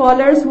and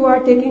scholars who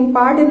are taking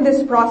part in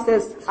this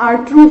process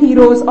are true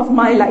heroes of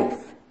my life.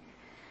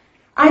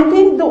 I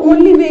think the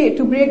only way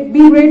to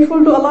be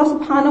grateful to Allah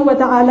subhanahu wa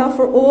ta'ala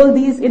for all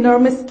these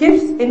enormous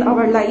gifts in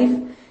our life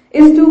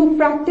is to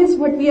practice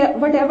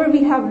whatever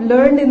we have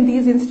learned in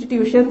these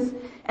institutions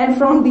and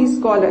from these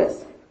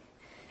scholars.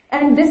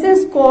 And this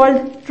is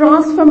called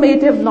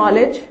transformative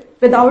knowledge,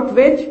 without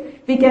which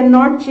we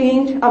cannot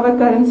change our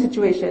current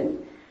situation.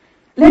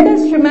 Let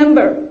us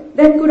remember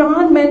that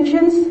Quran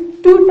mentions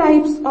two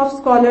types of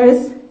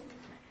scholars.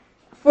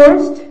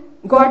 First,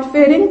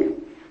 God-fearing,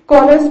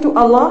 scholars to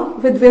Allah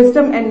with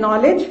wisdom and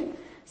knowledge.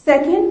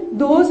 Second,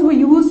 those who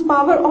use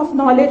power of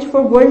knowledge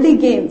for worldly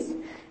gains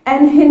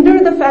and hinder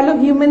the fellow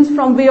humans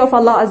from way of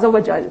Allah Azza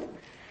wa Jal.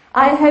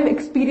 I have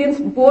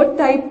experienced both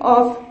type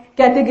of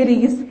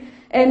categories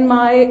in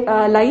my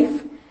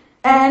life,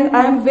 and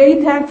I am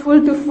very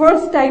thankful to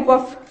first type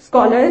of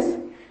scholars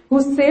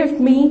who saved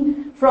me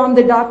from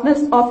the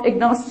darkness of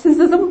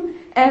agnosticism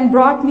and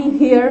brought me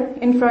here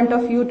in front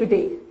of you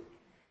today.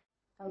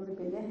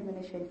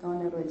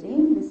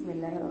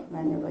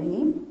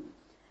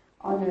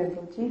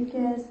 Honorable Chief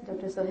Guest,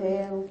 Dr.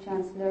 Sohail,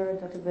 Chancellor,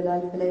 Dr.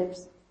 Bilal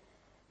Phillips,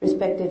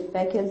 respected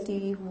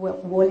faculty,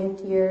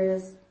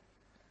 volunteers,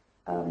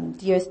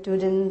 dear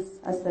students,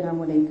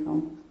 Assalamu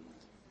alaikum.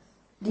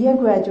 Dear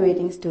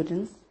graduating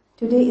students,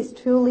 today is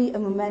truly a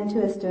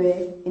momentous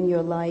day in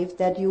your life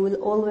that you will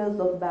always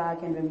look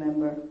back and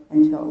remember,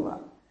 inshallah,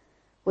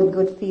 with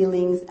good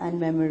feelings and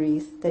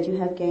memories that you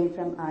have gained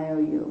from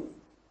IOU.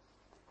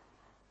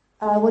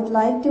 I would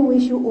like to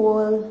wish you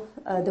all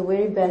the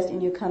very best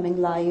in your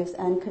coming lives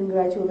and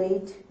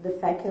congratulate the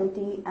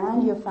faculty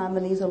and your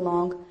families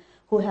along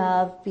who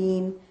have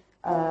been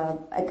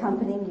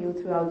accompanying you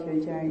throughout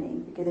your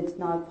journey, because it's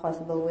not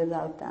possible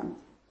without them.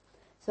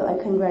 So I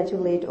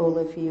congratulate all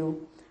of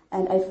you,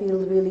 and I feel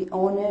really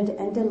honored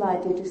and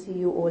delighted to see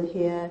you all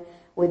here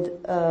with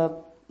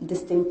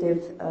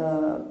distinctive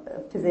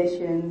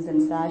positions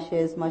and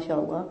sashes,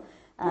 mashallah.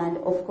 And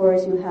of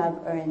course you have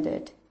earned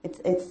it.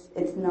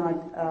 It's not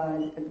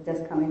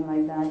just coming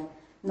like that.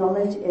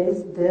 Knowledge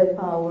is the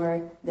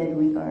power that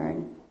we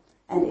earn.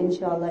 And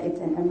inshallah, it's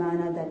an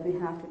amana that we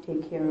have to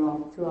take care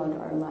of throughout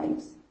our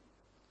lives.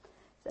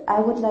 So I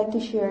would like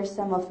to share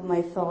some of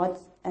my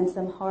thoughts and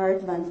some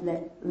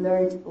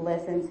hard-learned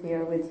lessons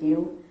here with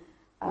you,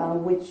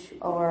 which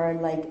are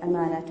like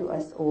amana to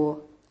us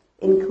all,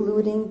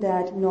 including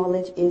that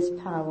knowledge is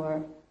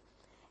power.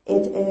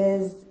 It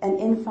is an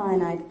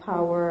infinite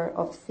power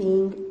of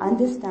seeing,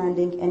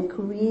 understanding, and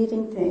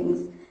creating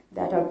things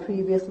that are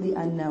previously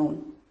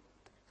unknown.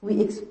 We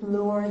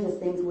explore the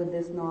things with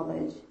this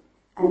knowledge,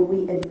 and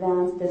we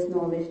advance this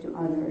knowledge to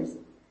others.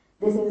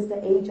 This is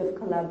the age of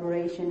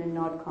collaboration and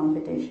not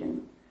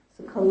competition.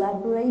 So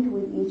collaborate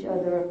with each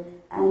other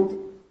and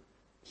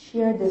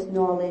share this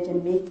knowledge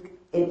and make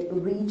it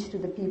reach to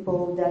the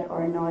people that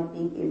are not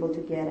being able to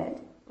get it,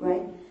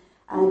 right?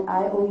 And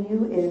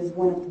IOU is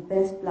one of the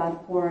best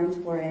platforms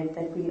for it,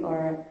 that we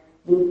are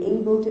being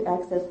able to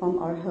access from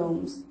our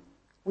homes.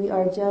 We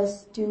are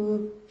just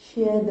to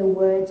share the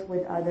words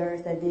with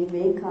others, that they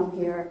may come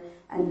here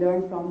and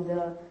learn from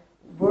the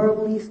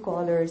worldly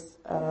scholars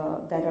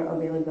that are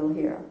available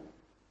here,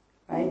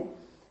 right?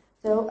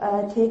 So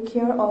take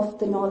care of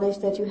the knowledge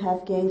that you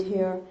have gained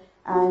here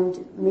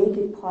and make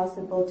it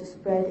possible to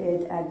spread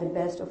it at the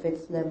best of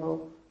its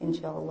level,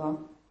 inshallah.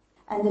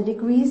 And the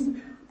degrees,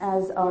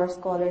 as our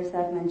scholars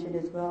have mentioned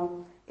as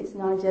well, it's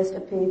not just a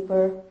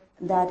paper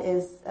that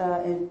is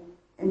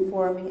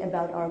informing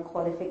about our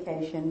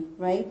qualification,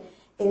 right?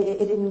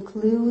 It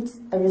includes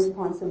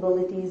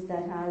responsibilities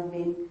that have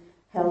been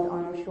held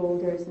on our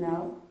shoulders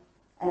now,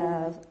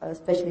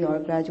 especially our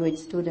graduate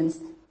students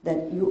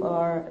that you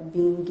are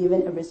being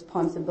given a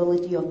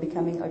responsibility of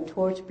becoming a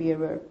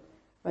torchbearer,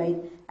 right?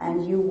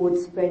 And you would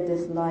spread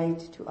this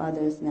light to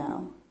others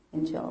now,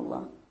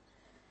 inshallah.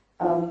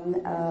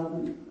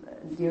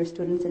 Dear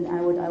students, and I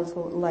would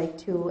also like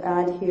to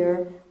add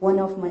here one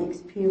of my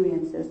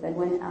experiences, that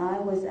when I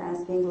was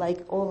asking,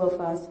 like all of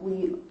us,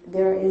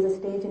 there is a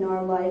stage in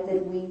our life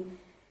that we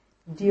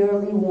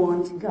dearly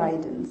want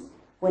guidance.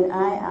 When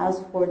I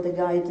asked for the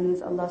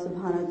guidance, Allah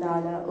subhanahu wa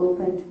ta'ala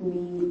opened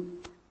me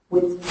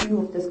with few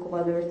of the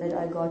scholars that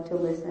I got to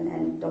listen,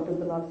 and Dr.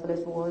 Bilal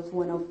Salis was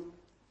one of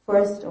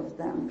first of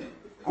them,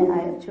 and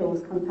I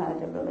chose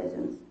comparative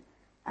religions.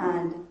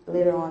 And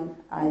later on,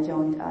 I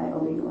joined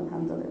IOU,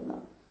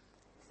 alhamdulillah.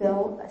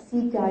 So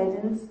seek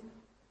guidance,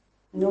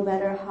 no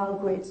matter how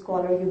great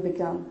scholar you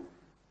become,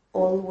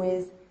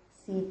 always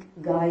seek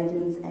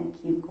guidance and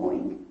keep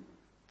going.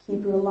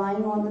 Keep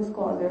relying on the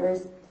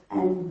scholars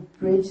and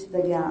bridge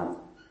the gap.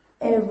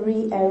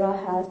 Every era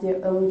has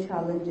their own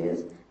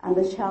challenges, and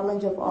the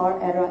challenge of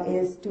our era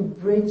is to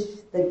bridge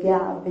the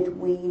gap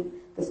between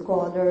the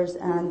scholars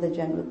and the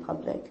general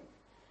public.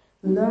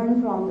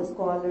 Learn from the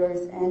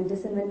scholars and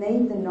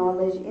disseminate the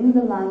knowledge in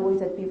the language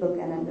that people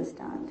can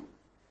understand.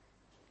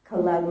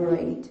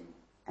 Collaborate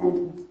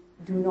and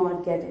do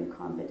not get in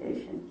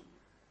competition.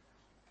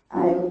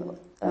 I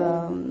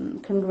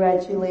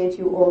congratulate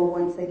you all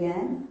once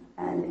again,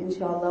 and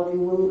inshallah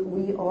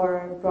we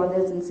are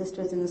brothers and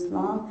sisters in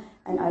Islam,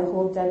 and I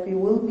hope that we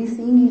will be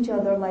seeing each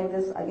other like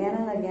this again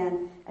and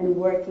again and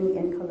working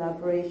in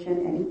collaboration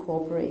and in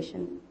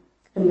cooperation.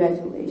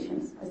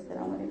 Congratulations.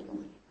 Assalamu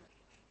alaikum.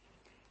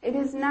 It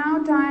is now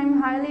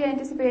time highly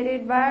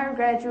anticipated by our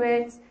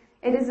graduates.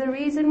 It is the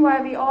reason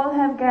why we all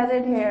have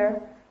gathered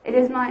here. It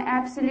is my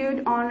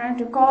absolute honor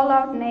to call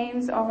out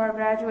names of our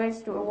graduates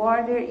to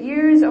award their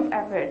years of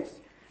efforts.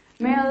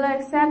 May Allah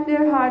accept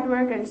their hard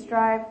work and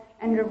strive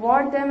and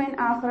reward them in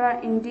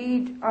Akhirah.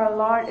 Indeed, our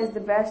Lord is the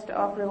best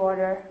of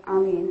rewarder.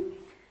 Ameen.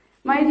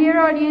 My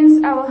dear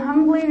audience, I will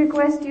humbly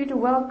request you to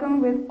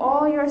welcome with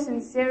all your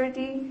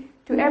sincerity,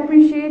 to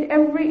appreciate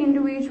every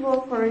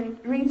individual for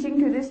reaching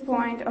to this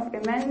point of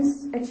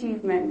immense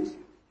achievement.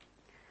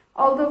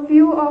 Although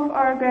few of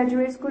our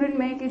graduates couldn't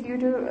make it due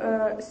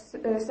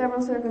to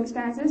several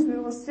circumstances, we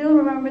will still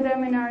remember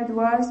them in our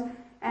du'as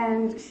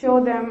and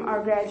show them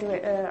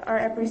our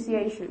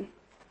appreciation.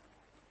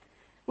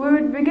 We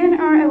would begin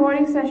our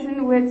awarding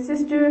session with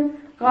Sister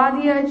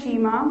Ghadia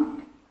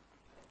Chima,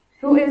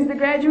 who is the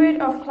graduate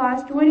of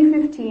class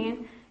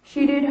 2015.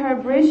 She did her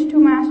Bridge to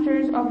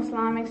Masters of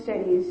Islamic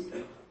Studies.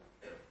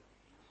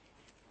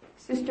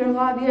 Sister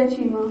Ghadia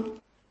Chima.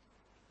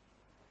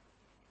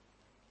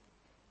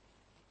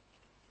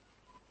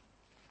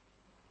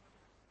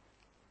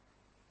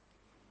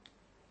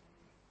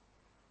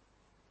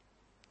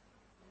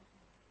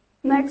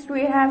 Next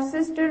we have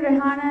Sister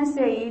Rehana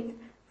Saeed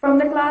from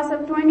the class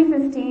of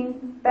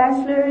 2015,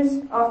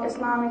 Bachelors of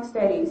Islamic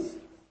Studies.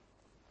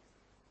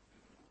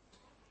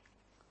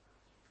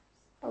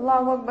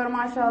 Allahu Akbar,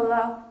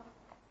 mashallah.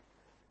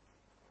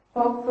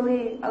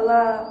 Hopefully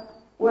Allah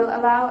will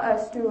allow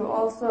us to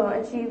also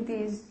achieve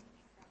these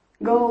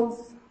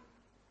goals.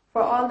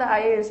 For all the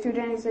IOU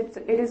students, it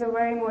is a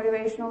very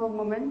motivational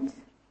moment.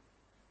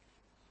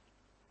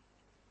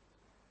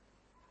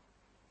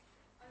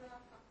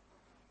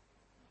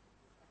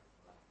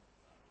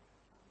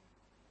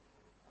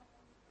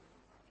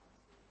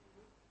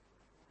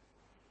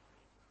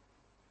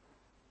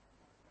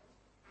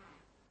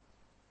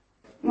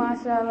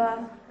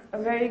 MashaAllah,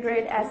 a very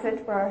great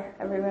asset for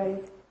everybody.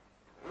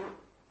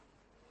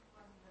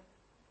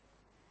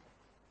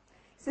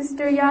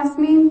 Sister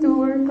Yasmin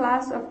Tur,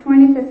 class of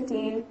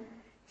 2015,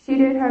 she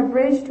did her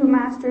Bridge to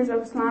Masters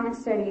of Islamic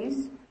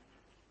Studies.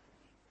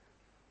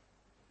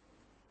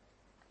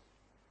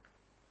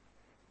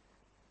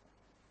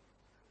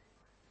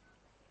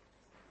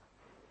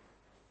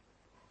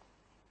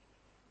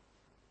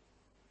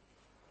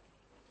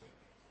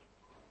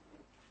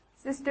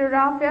 Sister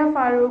Rafia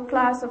Farooq,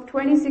 class of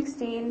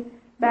 2016,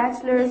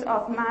 Bachelors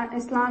of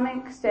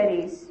Islamic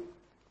Studies.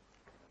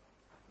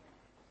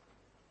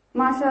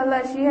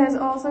 MashaAllah, she has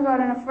also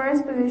gotten a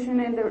first position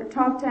in the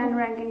top 10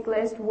 ranking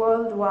list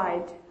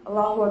worldwide.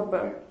 Allahu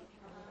Akbar.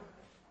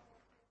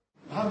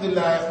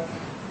 Alhamdulillah,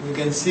 we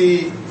can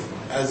see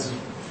as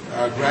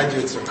our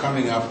graduates are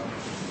coming up,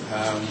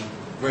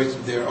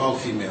 they're all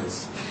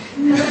females.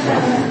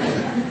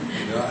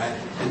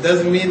 It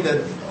doesn't mean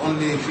that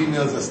only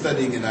females are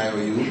studying in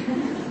IOU.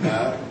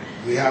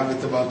 We have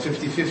it about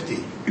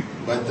 50-50.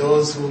 But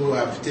those who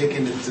have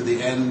taken it to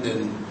the end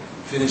and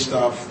finished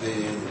off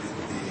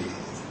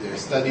their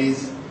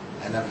studies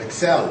and have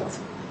excelled,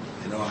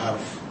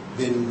 have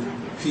been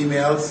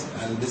females,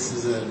 and this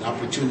is an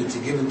opportunity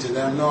given to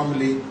them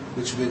normally,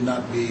 which would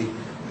not be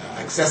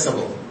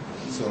accessible.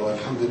 So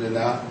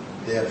alhamdulillah,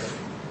 they have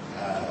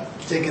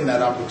taken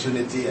that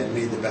opportunity and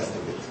made the best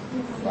of it.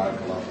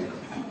 Barakallahu feekum.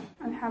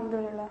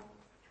 Alhamdulillah.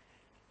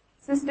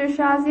 Sister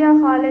Shazia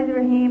Khalid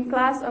Rahim,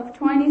 class of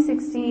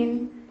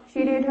 2016,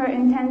 she did her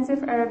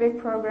intensive Arabic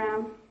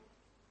program.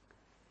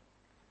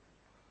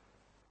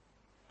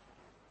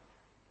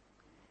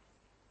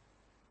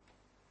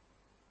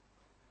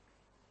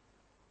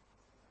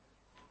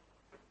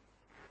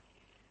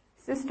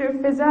 Sister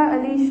Fiza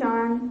Ali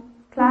Shan,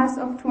 class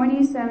of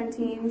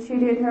 2017, she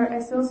did her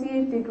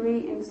associate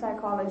degree in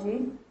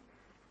psychology.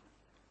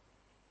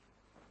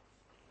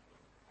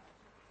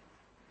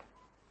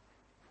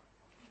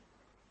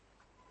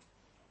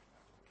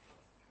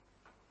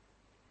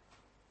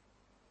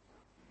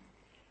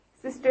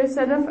 Sister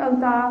Sadaf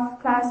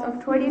Altaf, class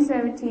of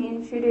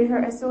 2017, she did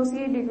her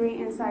associate degree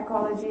in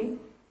psychology.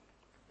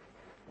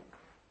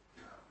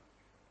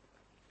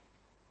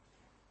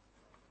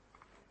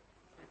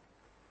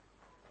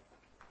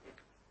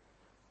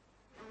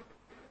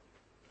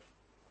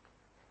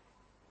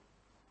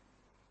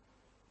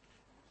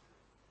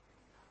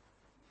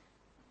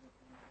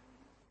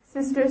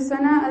 Sister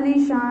Sana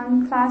Ali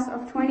Shan, class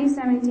of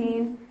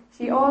 2017,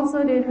 she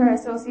also did her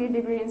associate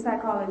degree in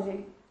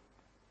psychology.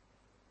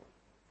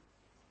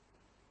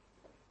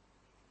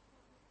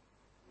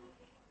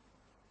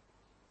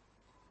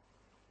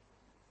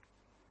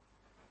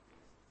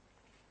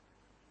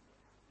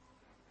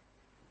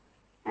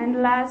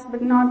 And last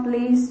but not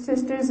least,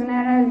 Sister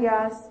Zunaira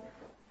Ilyas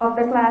of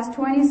the class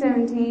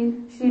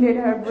 2017, she did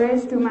her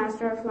bridge to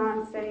Master of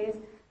Islamic Studies.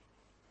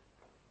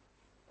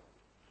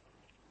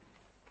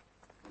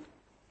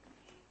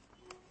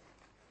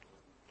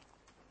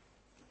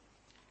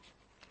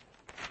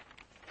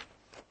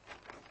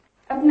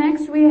 Up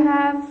next, we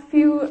have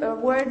few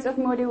words of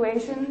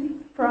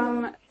motivation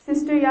from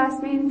Sister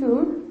Yasmin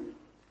Tur.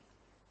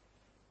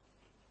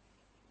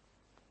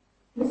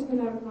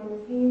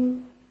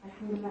 Bismillahirrahmanirrahim.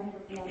 Alhamdulillah.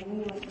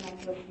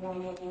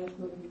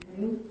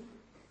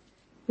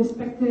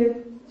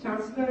 Respected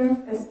Chancellor,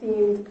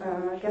 esteemed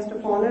guest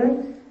of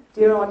honor,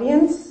 dear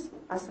audience,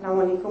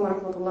 Assalamu alaikum wa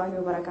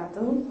rahmatullahi wa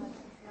barakatuh.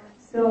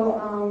 So,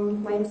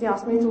 my name is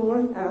Yasmin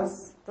Tur,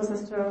 as the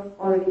sister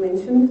already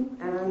mentioned,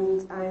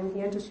 and I'm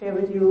here to share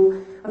with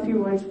you a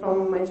few words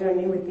from my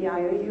journey with the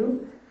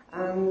IOU.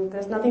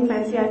 There's nothing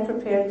fancy I've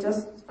prepared,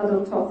 just a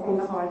little talk from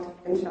the heart,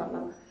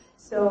 inshallah.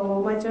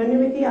 So my journey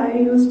with the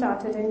IOU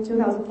started in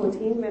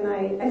 2014 when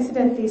I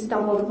accidentally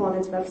stumbled upon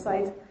its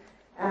website,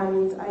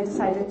 and I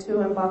decided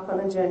to embark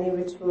on a journey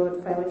which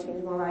would forever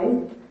change my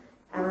life.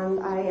 And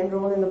I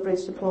enrolled in a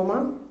bridge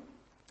diploma.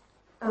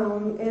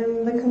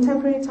 In the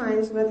contemporary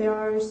times where there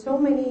are so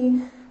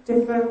many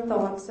different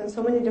thoughts and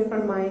so many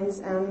different minds,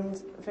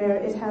 and where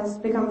it has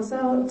become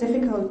so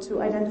difficult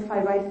to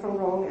identify right from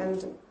wrong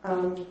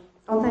and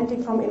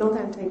authentic from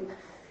inauthentic,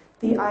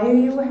 the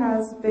IOU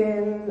has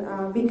been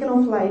a beacon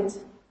of light,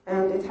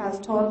 and it has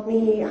taught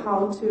me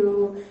how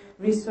to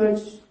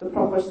research the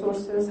proper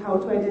sources, how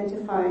to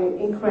identify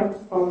incorrect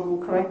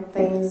from correct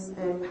things,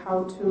 and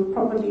how to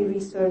properly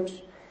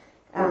research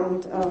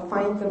and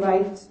find the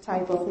right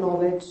type of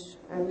knowledge,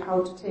 and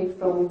how to take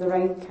from the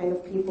right kind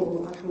of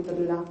people,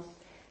 alhamdulillah.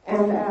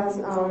 And as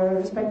our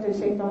respected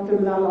Sheikh Dr.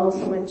 Bilal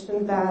also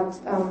mentioned, that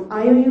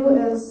IOU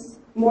is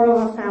more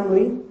of a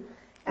family,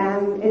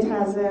 and it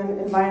has an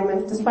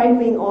environment, despite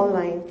being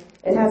online,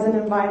 it has an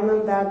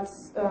environment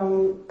that's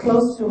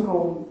close to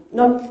home.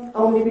 Not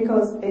only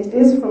because it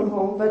is from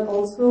home, but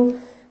also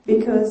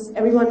because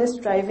everyone is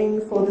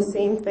striving for the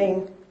same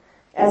thing,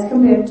 as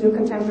compared to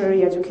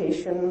contemporary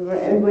education, where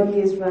everybody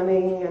is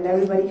running and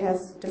everybody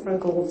has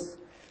different goals.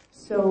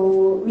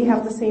 So we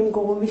have the same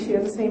goal, we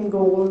share the same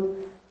goal,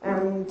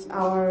 and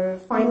our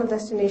final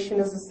destination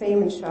is the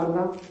same,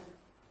 inshallah.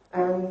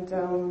 And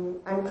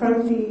I'm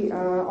currently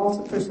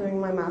also pursuing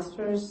my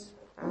master's,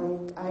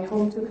 and I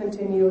hope to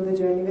continue the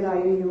journey with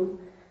IOU.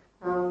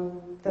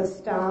 The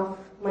staff,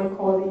 my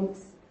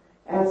colleagues,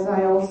 as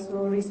I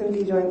also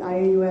recently joined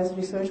IOU as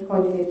research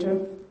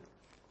coordinator,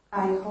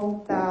 I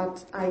hope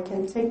that I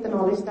can take the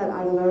knowledge that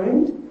I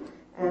learned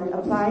and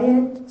apply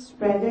it,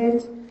 spread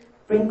it,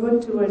 bring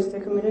good towards the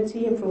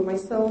community, improve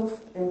myself,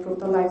 improve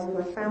the lives of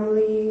my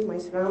family, my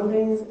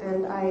surroundings,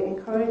 and I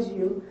encourage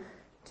you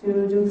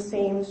to do the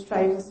same,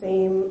 strive the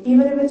same,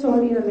 even if it's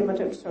only in a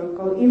limited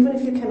circle, even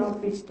if you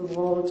cannot reach the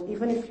world,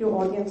 even if your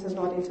audience is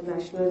not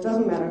international, it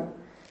doesn't matter.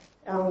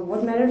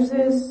 What matters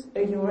is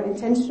your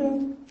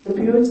intention, the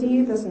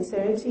purity, the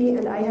sincerity,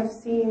 and I have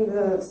seen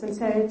the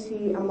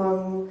sincerity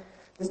among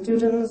the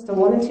students, the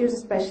volunteers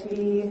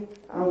especially,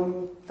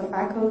 the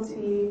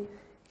faculty.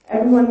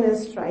 Everyone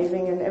is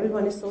striving and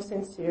everyone is so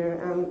sincere.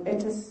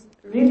 It is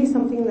really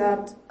something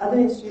that other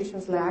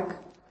institutions lack.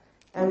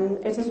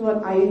 And it is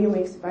what IOU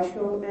makes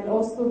special, and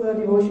also the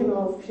devotion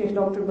of Sheikh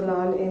Dr.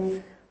 Bilal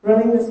in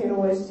running this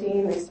university,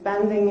 in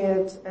expanding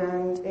it,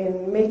 and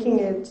in making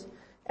it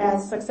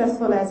as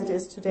successful as it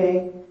is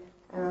today.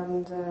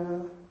 And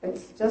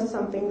it's just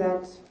something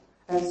that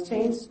has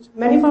changed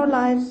many of our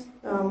lives,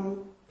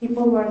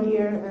 people who are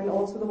here, and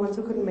also the ones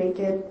who couldn't make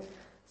it.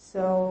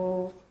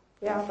 So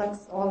yeah,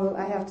 that's all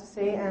I have to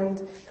say,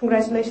 and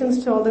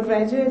congratulations to all the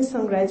graduates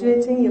on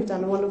graduating. You've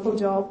done a wonderful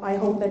job. I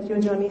hope that your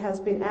journey has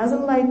been as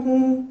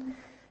enlightened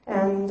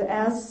and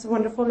as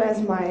wonderful as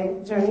my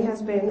journey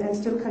has been and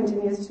still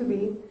continues to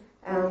be.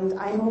 And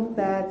I hope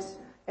that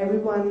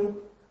everyone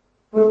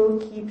will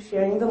keep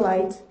sharing the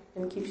light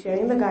and keep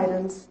sharing the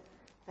guidance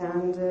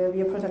and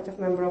be a productive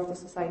member of the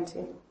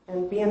society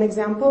and be an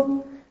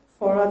example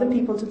for other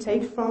people to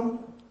take from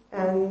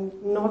and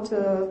not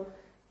a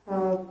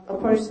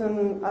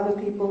person other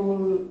people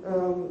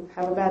will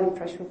have a bad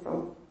impression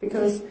from.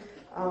 Because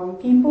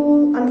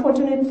people,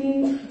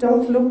 unfortunately,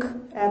 don't look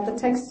at the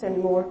text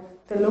anymore.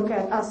 They look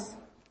at us.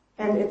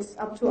 And it's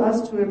up to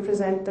us to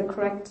represent the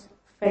correct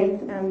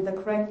faith and the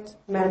correct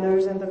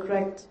manners and the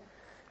correct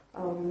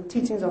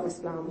teachings of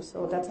Islam.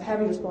 So that's a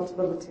heavy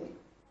responsibility.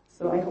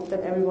 So I hope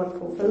that everyone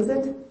fulfills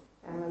it.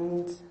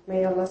 And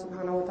may Allah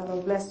subhanahu wa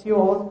ta'ala bless you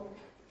all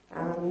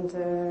and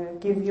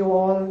give you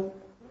all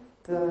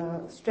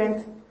the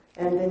strength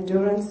and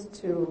endurance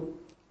to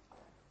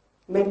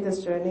make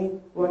this journey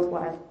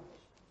worthwhile.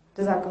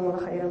 Jazakumullah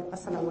khairan.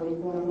 Assalamu alaikum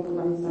wa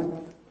rahmatullahi wa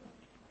barakatuh.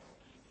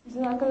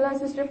 Jazakallah,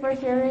 sister, for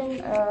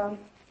sharing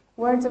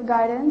words of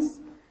guidance.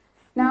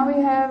 Now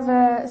we have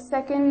a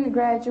second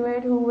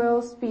graduate who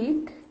will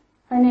speak.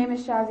 Her name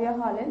is Shazia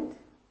Khalid.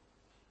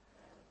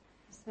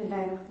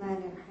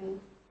 Bismillahirrahmanirrahim.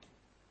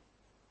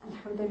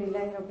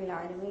 Alhamdulillahi Rabbil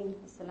Alameen.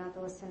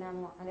 Wassalatu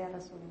wassalamu ala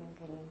Rasulil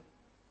Kareem.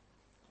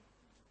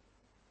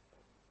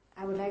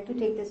 I would like to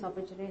take this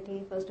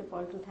opportunity, first of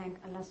all, to thank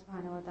Allah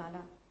subhanahu wa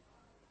ta'ala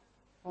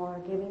for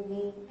giving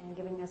me and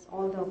giving us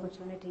all the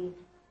opportunity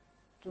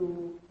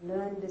to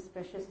learn this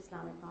precious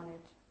Islamic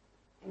knowledge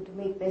and to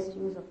make best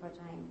use of our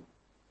time.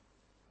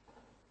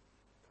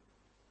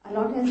 A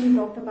lot has been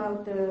talked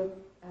about the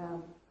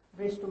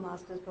Bridge to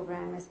Masters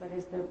program as well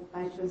as the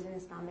Bachelor's in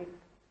Islamic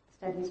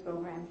Studies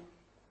program.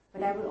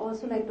 But I would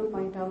also like to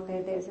point out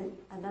that there is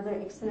another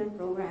excellent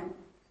program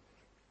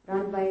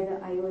run by the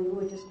IOU,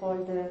 which is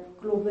called the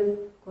Global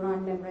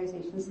Quran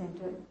Memorization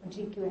Center,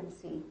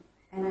 GQMC.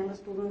 And I'm a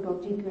student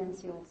of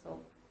GQMC also,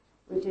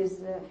 which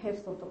is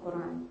Hifz of the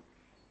Quran.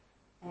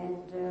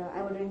 And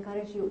I would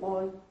encourage you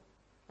all,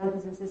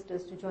 brothers and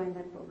sisters, to join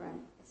that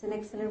program. It's an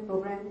excellent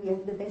program. We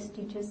have the best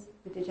teachers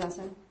with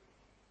Ijazah.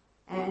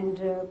 And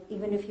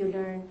even if you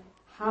learn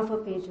half a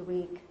page a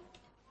week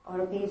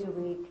or a page a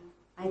week,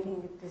 I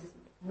think it is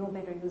no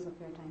better use of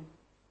your time.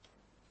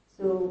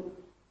 So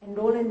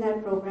enroll in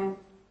that program,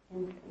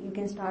 and you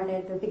can start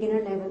at the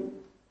beginner level,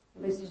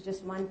 which is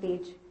just one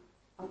page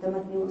of the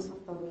Matnius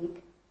of the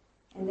week.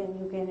 And then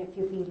you can, if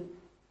you feel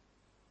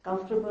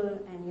comfortable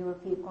and you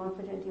feel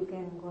confident, you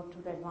can go up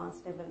to the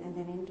advanced level and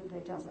then into the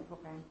Ijazah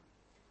program.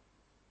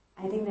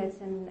 I think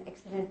that's an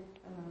excellent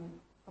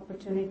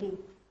opportunity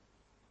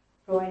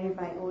provided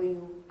by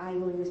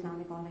IOU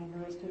Islamic Online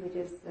University, which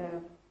is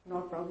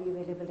not probably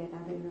available at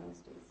other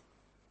universities.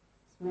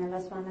 So may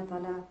Allah subhanahu wa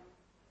ta'ala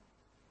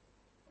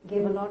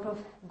give a lot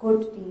of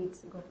good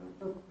deeds, good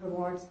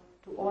rewards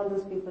to all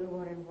those people who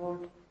are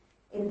involved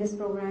in this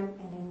program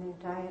and in the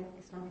entire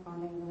Islamic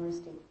Online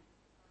University.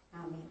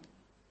 Ameen.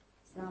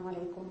 Assalamu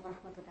alaikum wa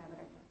rahmatullahi wa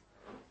barakatuh.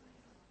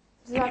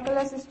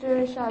 Jazakallah,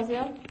 Sister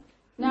Shazia.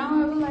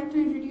 Now I would like to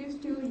introduce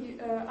to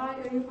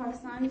IOU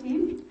Pakistan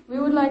team. We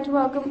would like to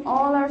welcome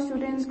all our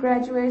students,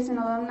 graduates and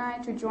alumni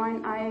to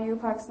join IOU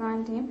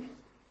Pakistan team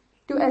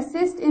to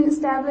assist in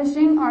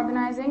establishing,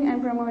 organizing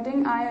and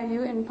promoting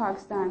IOU in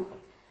Pakistan.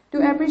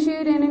 To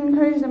appreciate and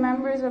encourage the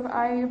members of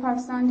IOU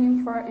Pakistan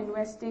team for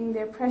investing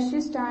their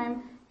precious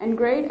time and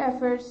great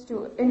efforts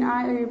in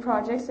IOU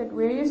projects at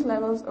various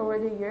levels over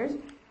the years.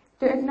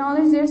 To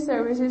acknowledge their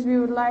services, we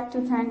would like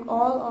to thank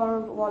all our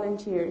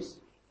volunteers.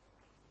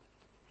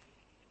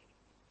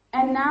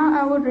 And now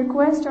I would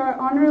request our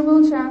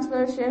Honorable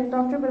Chancellor, Sheikh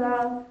Dr.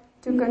 Bilal,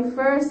 to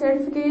confer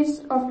certificates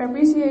of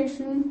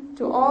appreciation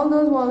to all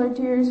those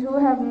volunteers who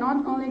have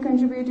not only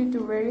contributed to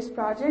various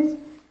projects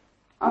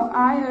of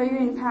IOU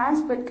in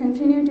past, but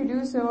continue to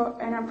do so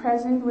and are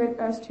present with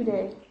us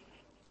today.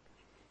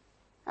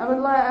 I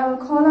will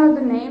call out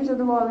the names of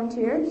the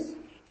volunteers.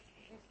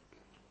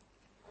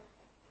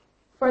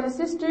 For the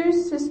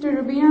sisters, Sister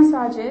Rubina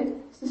Sajid,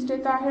 Sister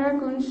Tahira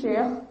Kun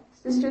Sheikh,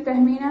 Sister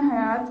Tahmina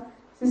Hayat,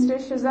 Sister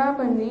Shaza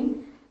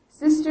Pandi,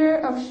 Sister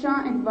of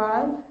Shah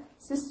Iqbal,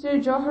 Sister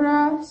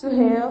Johra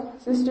Suhail,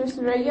 Sister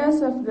Suraya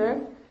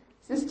Safdar,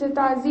 Sister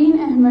Tazeen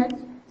Ahmed,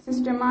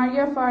 Sister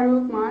Maria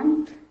Farooq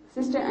Man,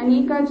 Sister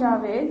Anika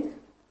Javed,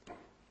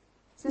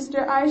 Sister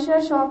Aisha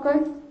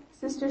Shaukat,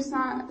 Sister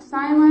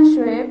Saima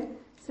Shoaib,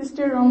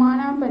 Sister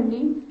Romana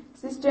Pandi,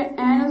 Sister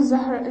Anna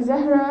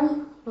Zahra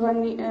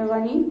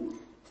Ghani,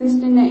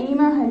 Sister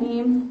Naima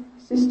Halim,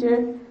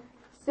 Sister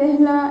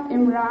Sehla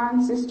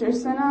Imran, Sister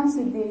Sana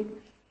Siddiq.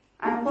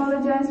 I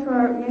apologize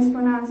for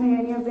mispronouncing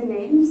any of the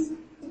names.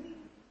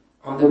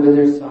 On the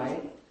other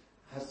side,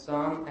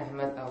 Hassan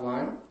Ahmed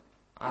Awan,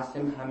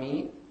 Asim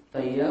Hamid,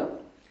 Tayyab,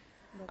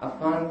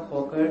 Afan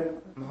Khokar,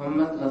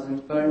 Muhammad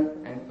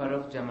Ghaznfar, and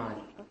Farooq Jamal.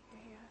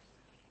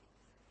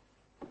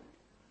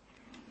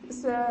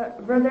 So,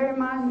 Brother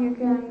Imad, you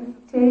can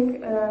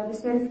take the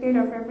certificate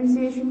of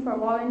appreciation for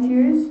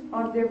volunteers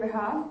on their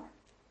behalf.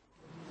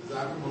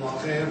 Jazakumullah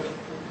khair,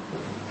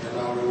 and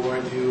I'll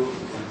reward you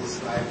in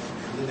this life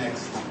and the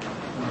next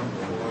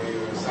for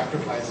your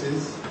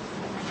sacrifices,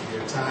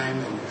 your time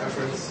and your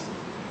efforts.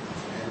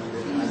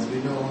 And as we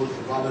know,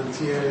 the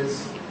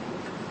volunteers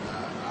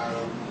are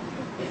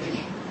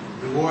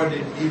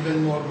rewarded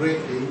even more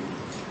greatly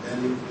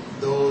than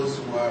those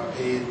who are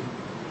paid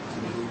to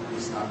do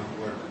Islamic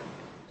work.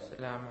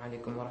 Assalamu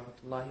alaikum wa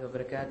rahmatullahi wa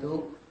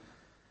barakatuh.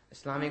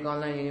 Islamic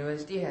Online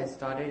University has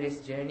started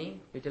its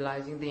journey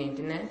utilizing the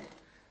internet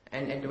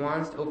and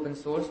advanced open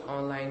source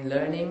online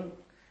learning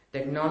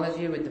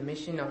technology with the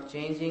mission of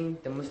changing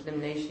the Muslim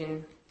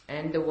nation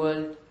and the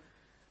world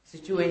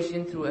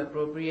situation through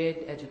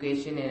appropriate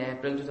education in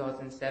April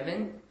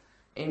 2007.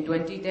 In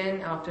 2010,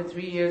 after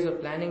 3 years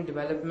of planning,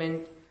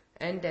 development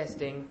and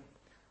testing,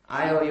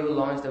 IOU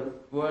launched the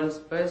world's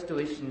first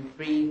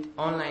tuition-free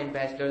online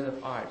Bachelor's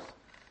of Arts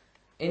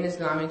in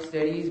Islamic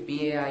Studies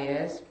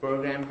BAIS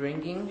program,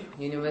 bringing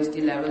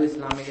university-level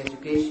Islamic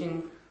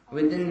education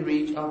within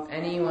reach of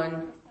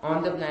anyone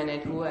on the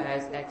planet who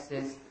has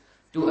access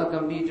to a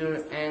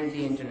computer and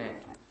the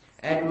internet,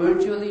 at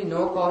virtually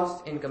no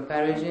cost in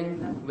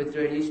comparison with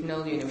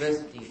traditional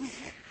universities.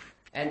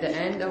 At the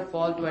end of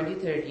fall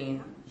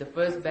 2013, the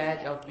first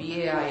batch of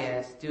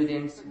BAIS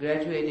students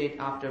graduated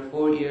after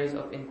 4 years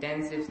of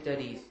intensive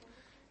studies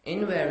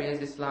in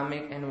various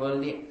Islamic and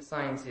worldly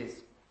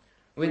sciences.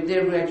 With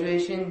their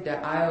graduation, the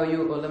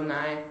IOU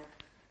Alumni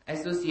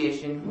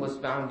Association was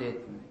founded.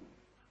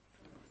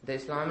 The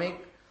Islamic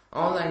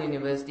Online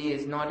University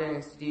is not an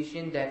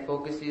institution that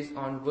focuses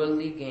on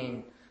worldly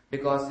gain,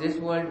 because this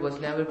world was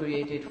never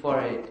created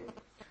for it.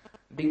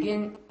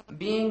 Being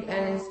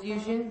an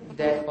institution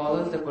that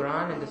follows the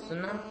Quran and the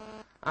Sunnah,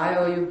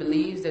 IOU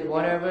believes that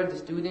whatever the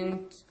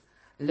students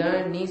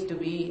learn needs to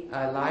be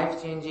a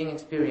life-changing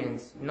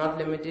experience, not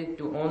limited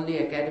to only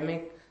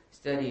academic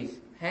studies.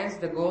 Hence,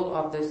 the goal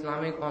of the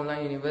Islamic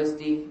Online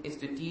University is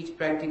to teach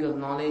practical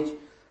knowledge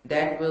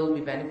that will be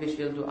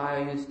beneficial to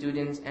IOU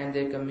students and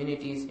their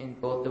communities in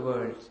both the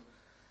worlds.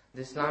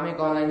 The Islamic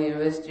Online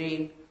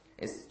University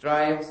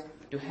strives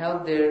to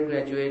help their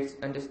graduates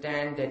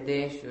understand that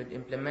they should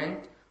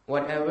implement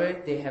whatever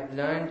they have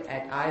learned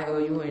at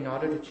IOU in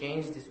order to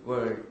change this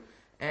world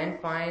and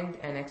find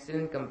an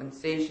excellent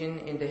compensation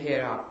in the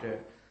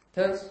hereafter.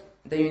 Thus,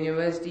 the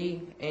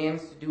university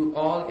aims to do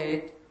all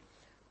it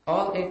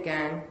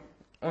can,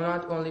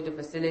 not only to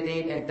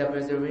facilitate the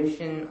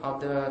preservation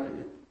of the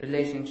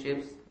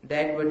relationships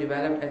that were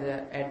developed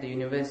at the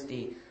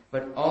university,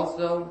 but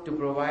also to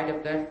provide a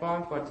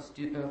platform for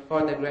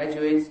the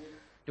graduates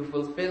to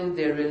fulfill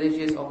their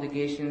religious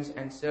obligations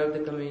and serve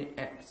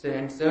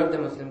the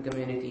Muslim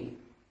community.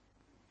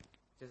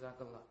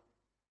 Jazakallah.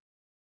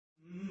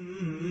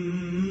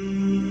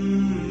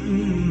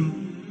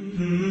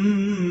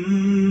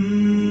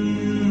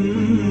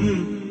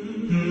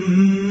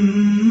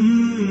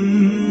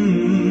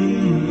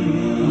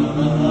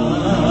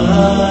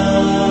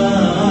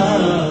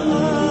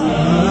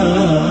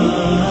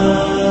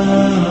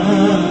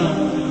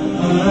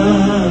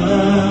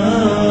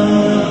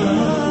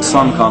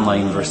 Islamic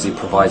Online University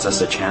provides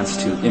us a chance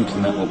to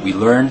implement what we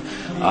learn,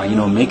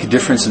 make a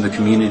difference in the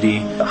community.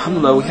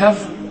 Alhamdulillah, we have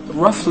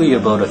roughly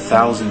about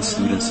 1,000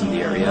 students in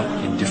the area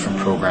in different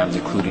programs,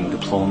 including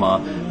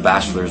diploma,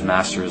 bachelor's,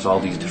 master's,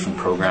 all these different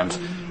programs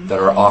that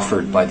are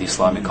offered by the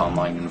Islamic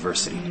Online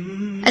University.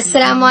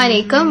 Assalamu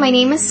alaikum. My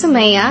name is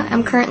Sumaya.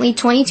 I'm currently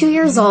 22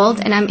 years old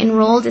and I'm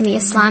enrolled in the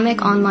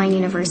Islamic Online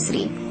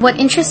University. What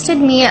interested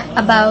me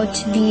about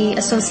the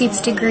associate's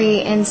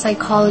degree in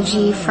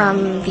psychology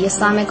from the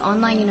Islamic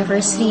Online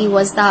University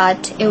was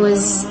that it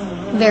was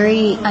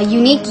very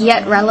unique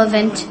yet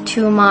relevant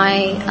to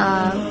my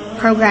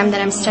program that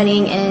I'm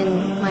studying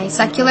in my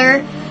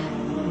secular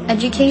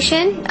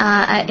education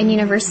in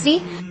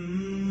university.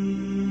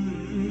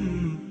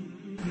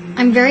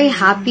 I'm very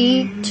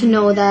happy to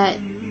know that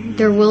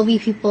there will be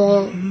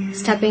people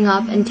stepping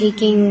up and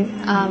taking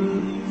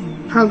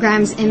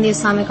programs in the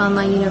Islamic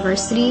Online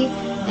University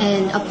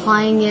and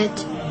applying it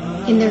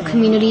in their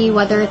community,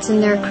 whether it's in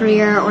their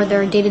career or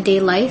their day-to-day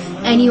life.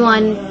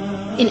 Anyone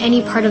in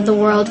any part of the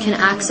world can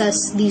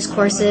access these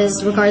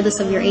courses regardless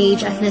of your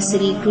age,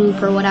 ethnicity,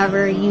 group, or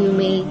whatever you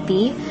may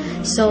be.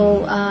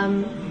 So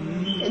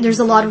there's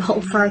a lot of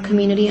hope for our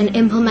community in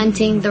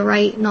implementing the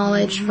right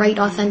knowledge, right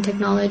authentic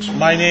knowledge.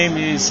 My name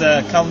is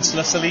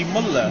Councillor Salim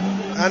Mullah.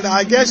 And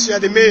I guess you're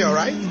the mayor,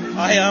 right?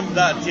 I am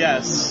that,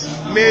 yes.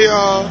 Mayor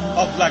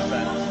of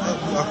Blackburn.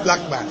 Of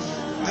Blackburn.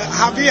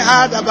 Have you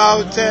heard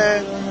about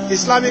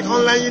Islamic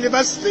Online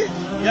University?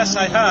 Yes,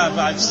 I have.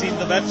 I've seen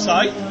the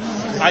website.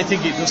 I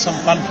think it does some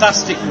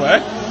fantastic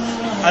work.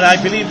 And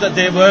I believe that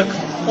they work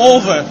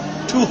over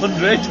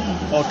 200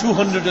 or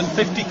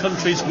 250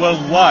 countries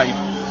worldwide.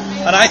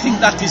 And I think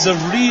that is a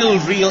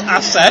real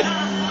asset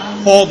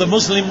for the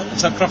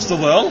Muslims across the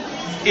world.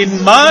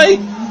 In my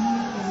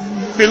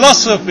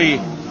philosophy,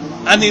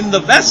 and in the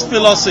West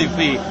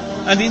philosophy,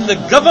 and in the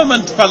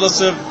government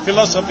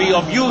philosophy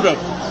of Europe,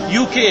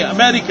 UK,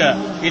 America,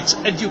 it's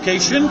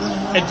education,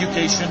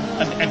 education,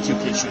 and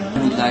education.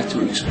 I would like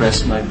to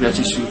express my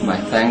gratitude, my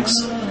thanks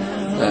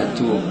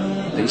to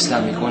the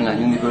Islamic Online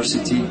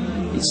University,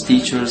 its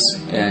teachers,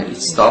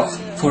 its staff.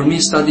 For me,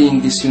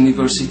 studying this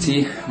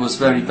university was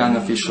very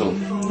beneficial.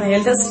 My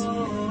eldest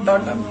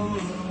daughter,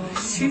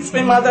 she's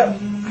my mother,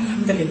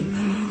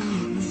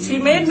 Alhamdulillah. She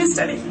made me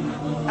study.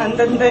 And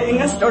then the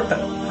youngest daughter,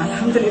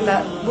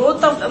 Alhamdulillah,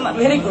 both of them are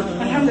very good.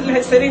 Alhamdulillah,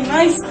 it's very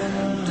nice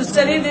to to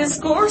study this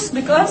course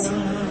because,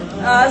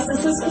 as the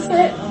sister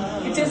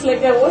said, it is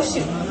like a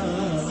worship.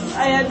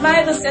 I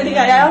admire the study.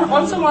 I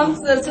also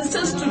want the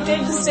sisters to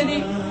take the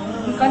study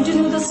and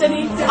continue the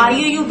study.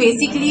 IOU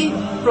basically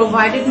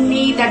provided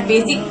me that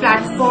basic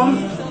platform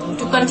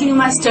to continue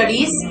my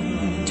studies,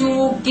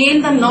 to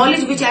gain the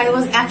knowledge which I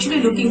was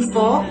actually looking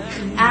for,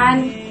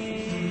 and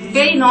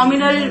very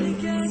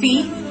nominal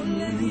fee,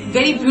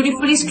 very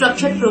beautifully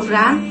structured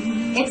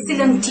program,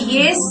 excellent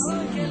TAs,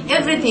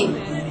 everything.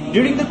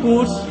 During the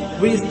course,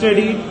 we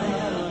studied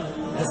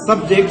the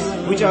subjects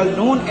which are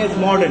known as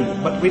modern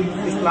but with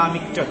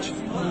Islamic touch.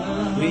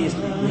 We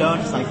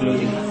learned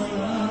psychology,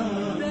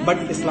 but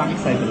Islamic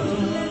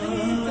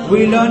psychology.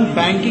 We learned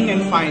banking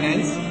and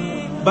finance,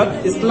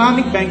 but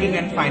Islamic banking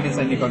and finance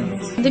and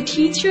economics. The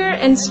teacher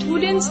and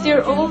students,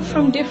 they're all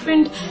from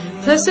different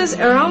places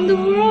around the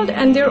world,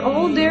 and they're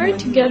all there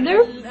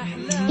together.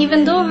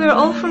 Even though we're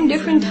all from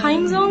different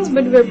time zones,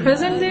 but we're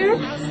present there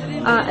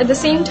at the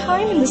same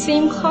time in the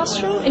same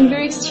classroom, and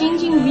we're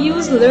exchanging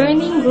views,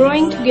 learning,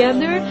 growing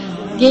together,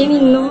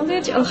 gaining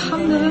knowledge.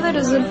 Alhamdulillah, it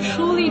is a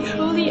truly,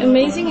 truly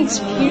amazing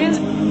experience.